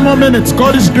 speak a few more minutes.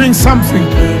 God is doing something.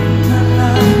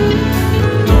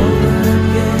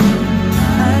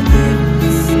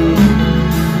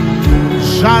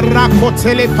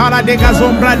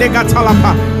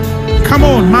 Come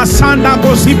on, Masanda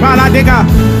gosi paradega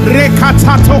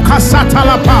rekatato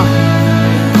kasatalapa.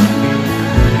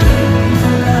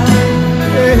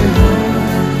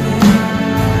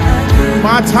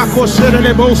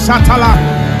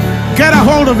 Get a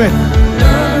hold of it.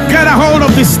 Get a hold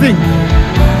of this thing.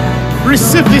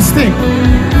 Receive this thing.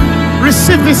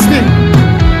 Receive this thing.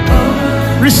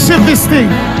 Receive this thing.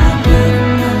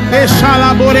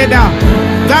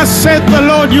 Thus said the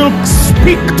Lord, you'll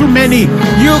speak to many,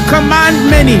 you'll command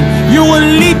many, you will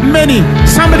lead many.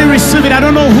 Somebody receive it. I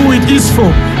don't know who it is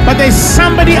for, but there's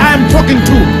somebody I am talking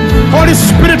to. Holy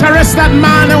Spirit, arrest that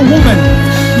man and woman.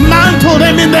 Mantle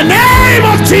them in the name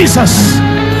of Jesus.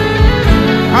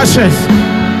 Ashes,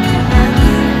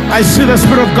 I see the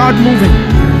Spirit of God moving.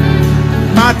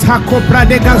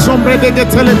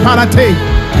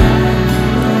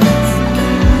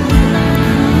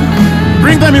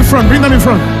 Bring them in front, bring them in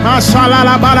front.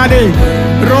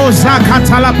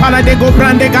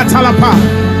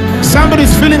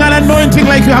 Somebody's feeling an anointing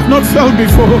like you have not felt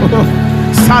before.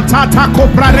 Satata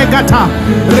kopra regata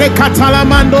rekatala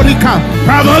mandorika.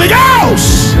 Power of the Holy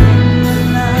Ghost.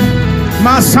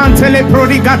 Masantele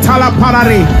prodigatala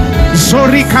parare.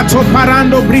 Zori kato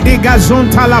parando bridega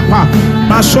zontalapa.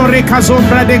 Masore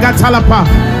kazombra de gatalapa.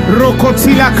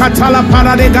 Rokotila katala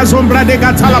paradega zombra de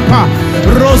gatalapa.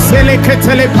 Rosele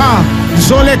ketelepa.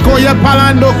 Zole koya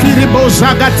palando kiribo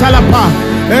zagatalapa.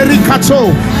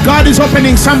 Erikato. God is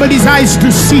opening somebody's eyes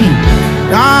to see.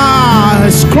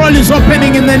 Scroll is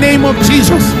opening in the name of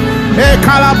Jesus.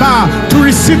 Kalaba, to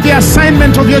receive the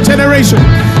assignment of your generation.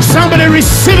 Somebody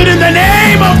receive it in the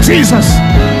name of Jesus.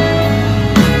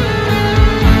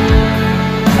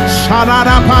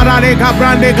 Sharara parare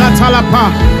gabrande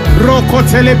gatalapa.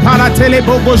 Rokotele paratele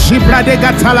bogo shibrade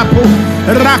gatalapo.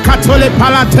 Rakatole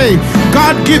palate.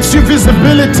 God gives you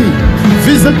visibility.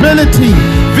 Visibility.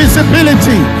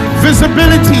 Visibility.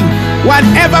 Visibility.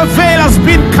 Whatever veil has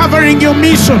been covering your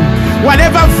mission,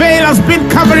 whatever veil has been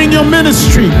covering your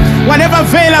ministry, whatever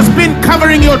veil has been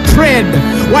covering your trade,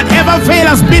 whatever veil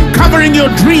has been covering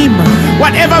your dream,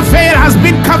 whatever veil has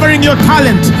been covering your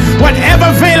talent,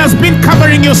 whatever veil has been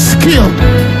covering your skill,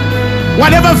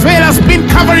 whatever veil has been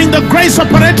covering the grace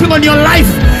operating on your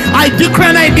life, I decree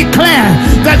and I declare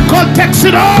that God takes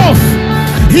it off.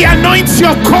 He anoints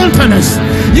your countenance.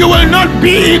 You will not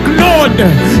be ignored.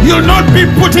 You'll not be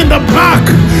put in the back.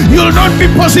 You'll not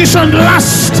be positioned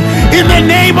last. In the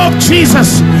name of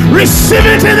Jesus. Receive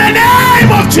it in the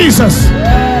name of Jesus.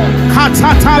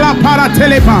 Katatala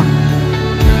parateleba.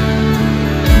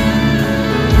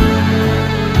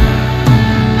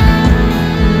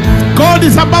 God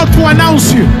is about to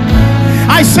announce you.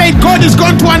 I say God is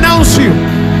going to announce you.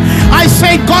 I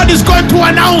say God is going to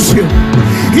announce you.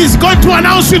 He's going to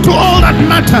announce you to all that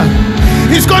matter.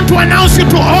 He's going to announce you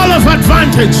to all of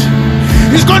advantage.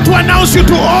 He's going to announce you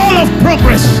to all of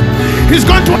progress. He's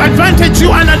going to advantage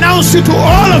you and announce you to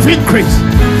all of increase.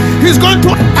 He's going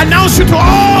to announce you to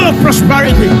all of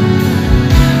prosperity.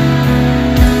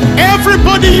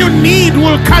 Everybody you need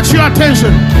will catch your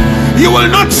attention. You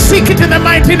will not seek it in the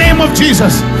mighty name of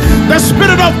Jesus. The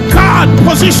Spirit of God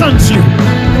positions you.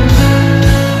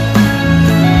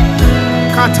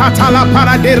 Katatala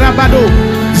parade rabado.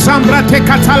 Zambrate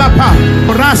katalapa,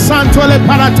 rasantole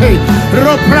parate,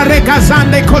 roprare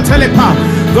gazande kotelepa,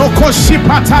 lokoshi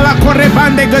patala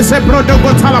korebande gazebro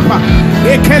dogo talapa,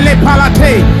 ekele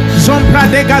palate,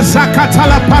 zomprade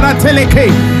gazakatala parateleke,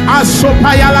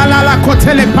 asopayala la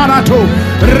kotele parato,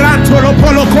 rantolo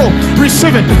poloko.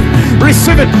 Receive it,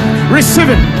 receive it, receive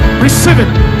it, receive it,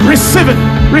 receive it,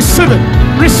 receive it,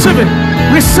 receive it,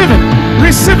 receive it,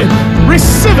 receive it,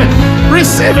 receive it,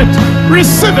 receive it,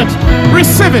 receive it,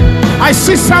 receive it. I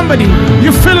see somebody,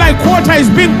 you feel like water is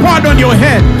being poured on your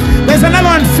head. There's another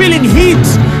one feeling heat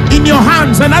in your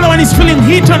hands. Another one is feeling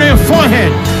heat on your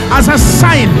forehead as a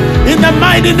sign. In the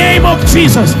mighty name of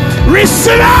Jesus,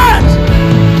 receive it.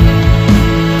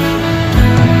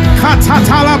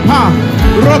 Katatalapa,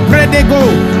 ropredego.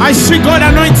 I see God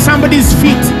anoint somebody's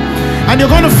feet, and you're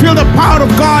going to feel the power of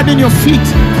God in your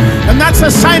feet. And that's a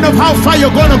sign of how far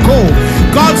you're going to go.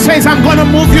 God says, I'm going to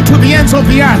move you to the ends of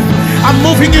the earth. I'm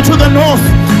moving you to the north.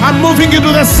 I'm moving you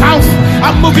to the south.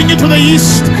 I'm moving you to the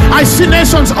east. I see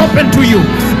nations open to you.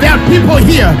 There are people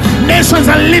here. Nations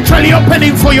are literally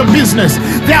opening for your business.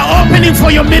 They are opening for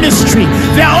your ministry.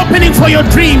 They are opening for your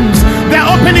dreams. They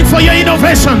are opening for your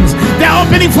innovations. They are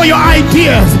opening for your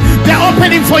ideas. They are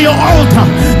opening for your altar.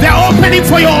 They are opening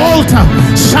for your altar.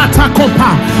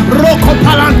 Shatakopa, Roko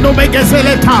Palando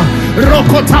Begezeleta,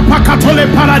 Roko Tapakatole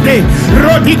Parade,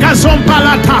 Rodigazon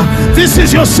Palata. This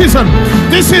is your season.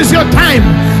 This is your time.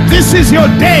 This is your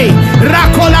day.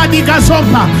 Rakola di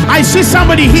Gazompa. I see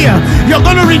somebody here. You're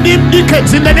going to redeem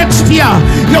decades in the next year.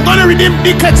 You're going to redeem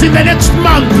decades in the next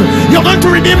month. You're going to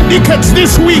redeem decades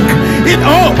this week.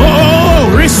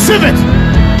 Receive it.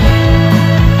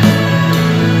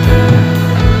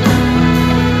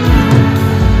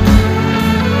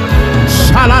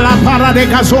 Shalala parade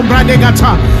gazombra de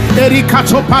gata.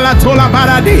 Erikato palatola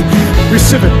barade.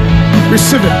 Receive it.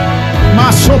 Receive it.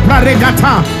 Masopra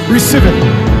regata. Receive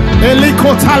it.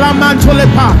 Eliko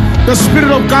talamantolepa. The Spirit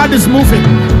of God is moving.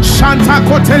 Shanta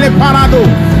kotele parado.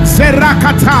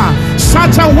 Zerakata.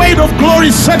 Such a weight of glory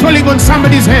settling on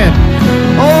somebody's head.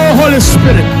 Oh, Holy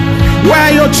Spirit, where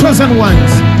are your chosen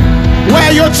ones? Where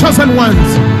are your chosen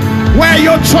ones? Where are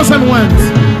your chosen ones?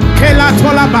 Kela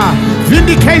tolaba.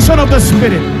 Vindication of the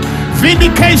Spirit.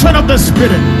 Vindication of the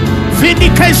Spirit.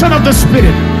 Vindication of the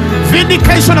Spirit.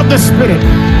 Vindication of the Spirit.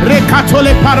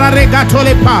 Rekatole para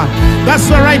regatole pa. That's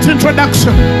the right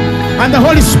introduction. And the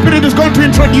Holy Spirit is going to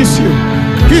introduce you.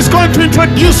 He's going to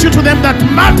introduce you to them that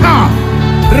matter.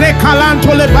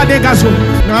 Rekalantole badegazo.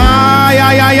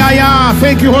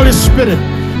 Thank you, Holy Spirit.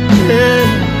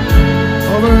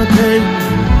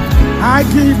 I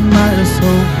give my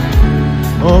soul.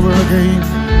 over again.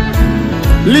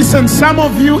 Listen, some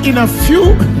of you in a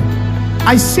few,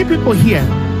 I see people here.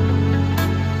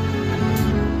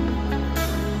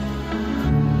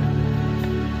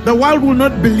 The world will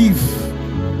not believe.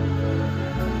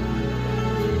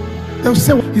 They'll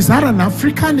say, is that an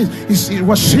African?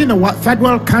 Was she in a third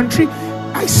world country?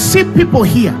 I see people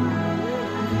here.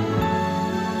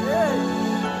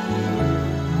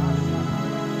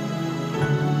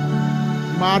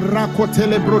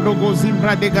 Marakotele brodogo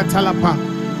zimbra de gatalapa.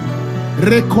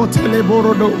 Rekotele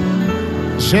borodo.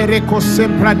 Jereko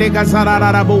sempra de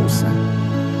gazararabosa.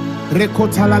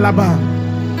 Rekotalalaba.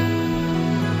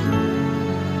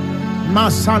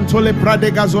 Masantole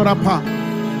pradega zorapa.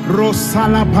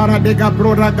 Rosala paradega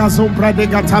broda gazombra de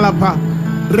gatalapa.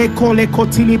 Recole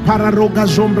cotili pararoga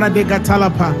zombra de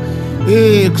gatalapa.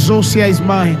 Exousia is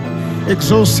mine.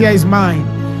 Exousia is mine.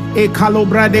 E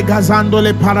calobra de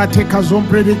gazandole parate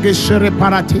kazombre de geshere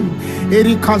parate.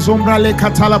 Erika zombra le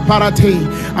katala parate.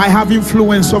 I have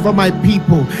influence over my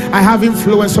people. I have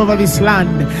influence over this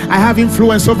land. I have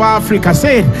influence over Africa.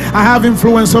 Say it. I have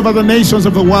influence over the nations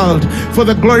of the world for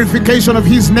the glorification of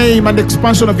his name and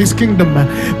expansion of his kingdom.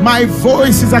 My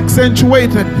voice is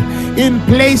accentuated in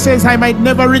places I might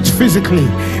never reach physically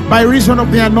by reason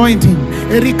of the anointing.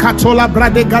 Erikatola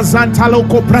brade gazanta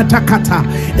loko pratakata.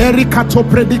 Erikato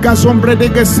prediga zombre de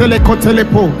gesele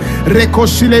kotelepo.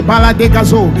 Rekoshile bala de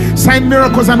gazo. Sign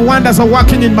miracles and wonders are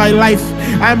working in my life.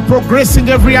 I am progressing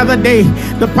every other day.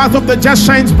 The path of the just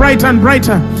shines brighter and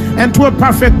brighter, and to a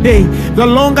perfect day. The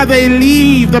longer they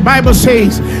live, the Bible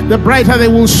says, the brighter they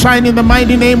will shine in the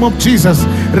mighty name of Jesus.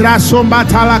 Rasomba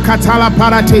tala katala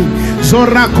parate.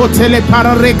 Zora kotele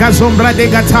pararega zombra de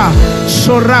gata.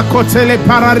 Sora kotele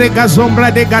pararega zombra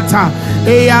de gata.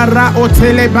 Eyara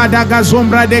otele badaga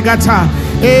zombra de gata.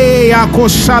 Eya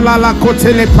koshala la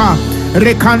kotele pa.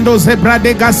 Rekando zebra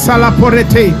de gasala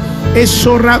porete.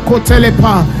 Esora kotele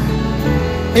pa.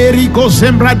 Erigo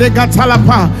zembra de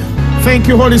gatalapa. Thank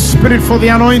you, Holy Spirit, for the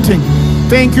anointing.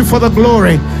 Thank you for the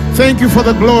glory. Thank you for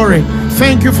the glory.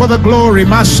 Thank you for the glory.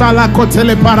 Mashallah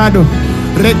kotele parado.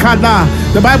 Rekada.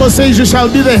 The Bible says you shall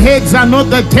be the heads and not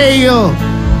the tail.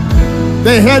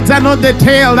 The heads are not the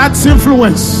tail. That's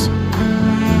influence.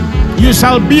 You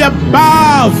shall be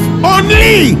above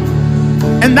only,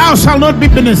 and thou shalt not be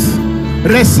beneath.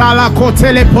 Resala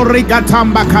kotele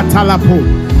porigatamba katalapo.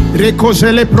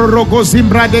 Rekojele prorogo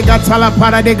zimbra de gatala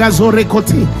para de gazore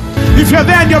koti. If you're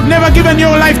there and you've never given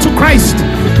your life to Christ,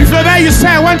 if you're there, you say,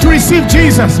 I want to receive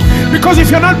Jesus. Because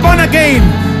if you're not born again,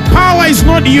 power is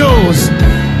not yours.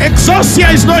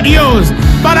 Exousia is not yours.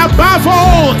 But above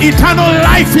all, eternal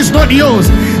life is not yours.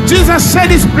 Jesus shed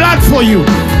his blood for you,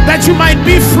 that you might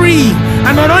be free.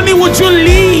 And not only would you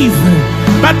live,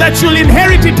 but that you'll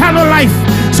inherit eternal life.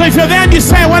 So if you're there and you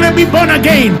say, I want to be born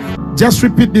again, just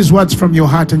repeat these words from your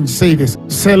heart and say this.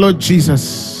 Say, Lord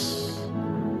Jesus,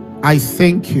 I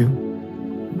thank you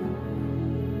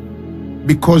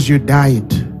because you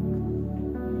died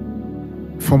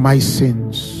for my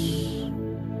sins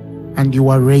and you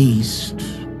were raised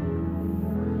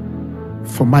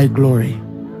for my glory.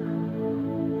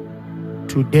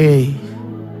 Today,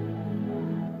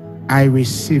 I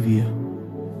receive you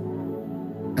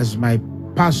as my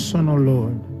personal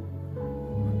Lord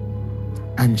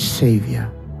and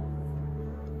Savior.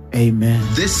 Amen.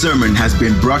 This sermon has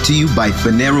been brought to you by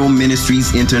Phaneroo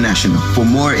Ministries International. For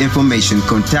more information,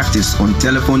 contact us on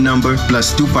telephone number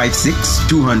 +256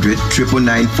 200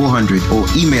 999 400 or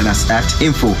email us at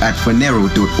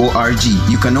info@phaneroo.org.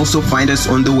 You can also find us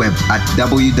on the web at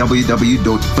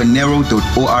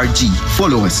www.phaneroo.org.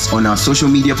 Follow us on our social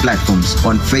media platforms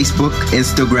on Facebook,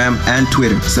 Instagram, and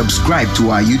Twitter. Subscribe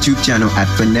to our YouTube channel at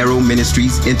Phaneroo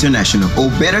Ministries International. Or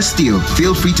better still,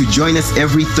 feel free to join us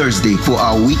every Thursday for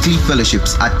our weekly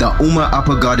fellowships at the Uma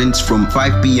Upper Gardens from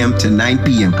 5 p.m. to 9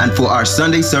 p.m. and for our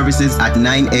Sunday services at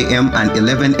 9 a.m. and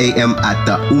 11 a.m. at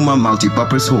the Uma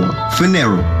Multipurpose Hall.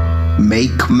 Phaneroo,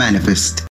 make manifest.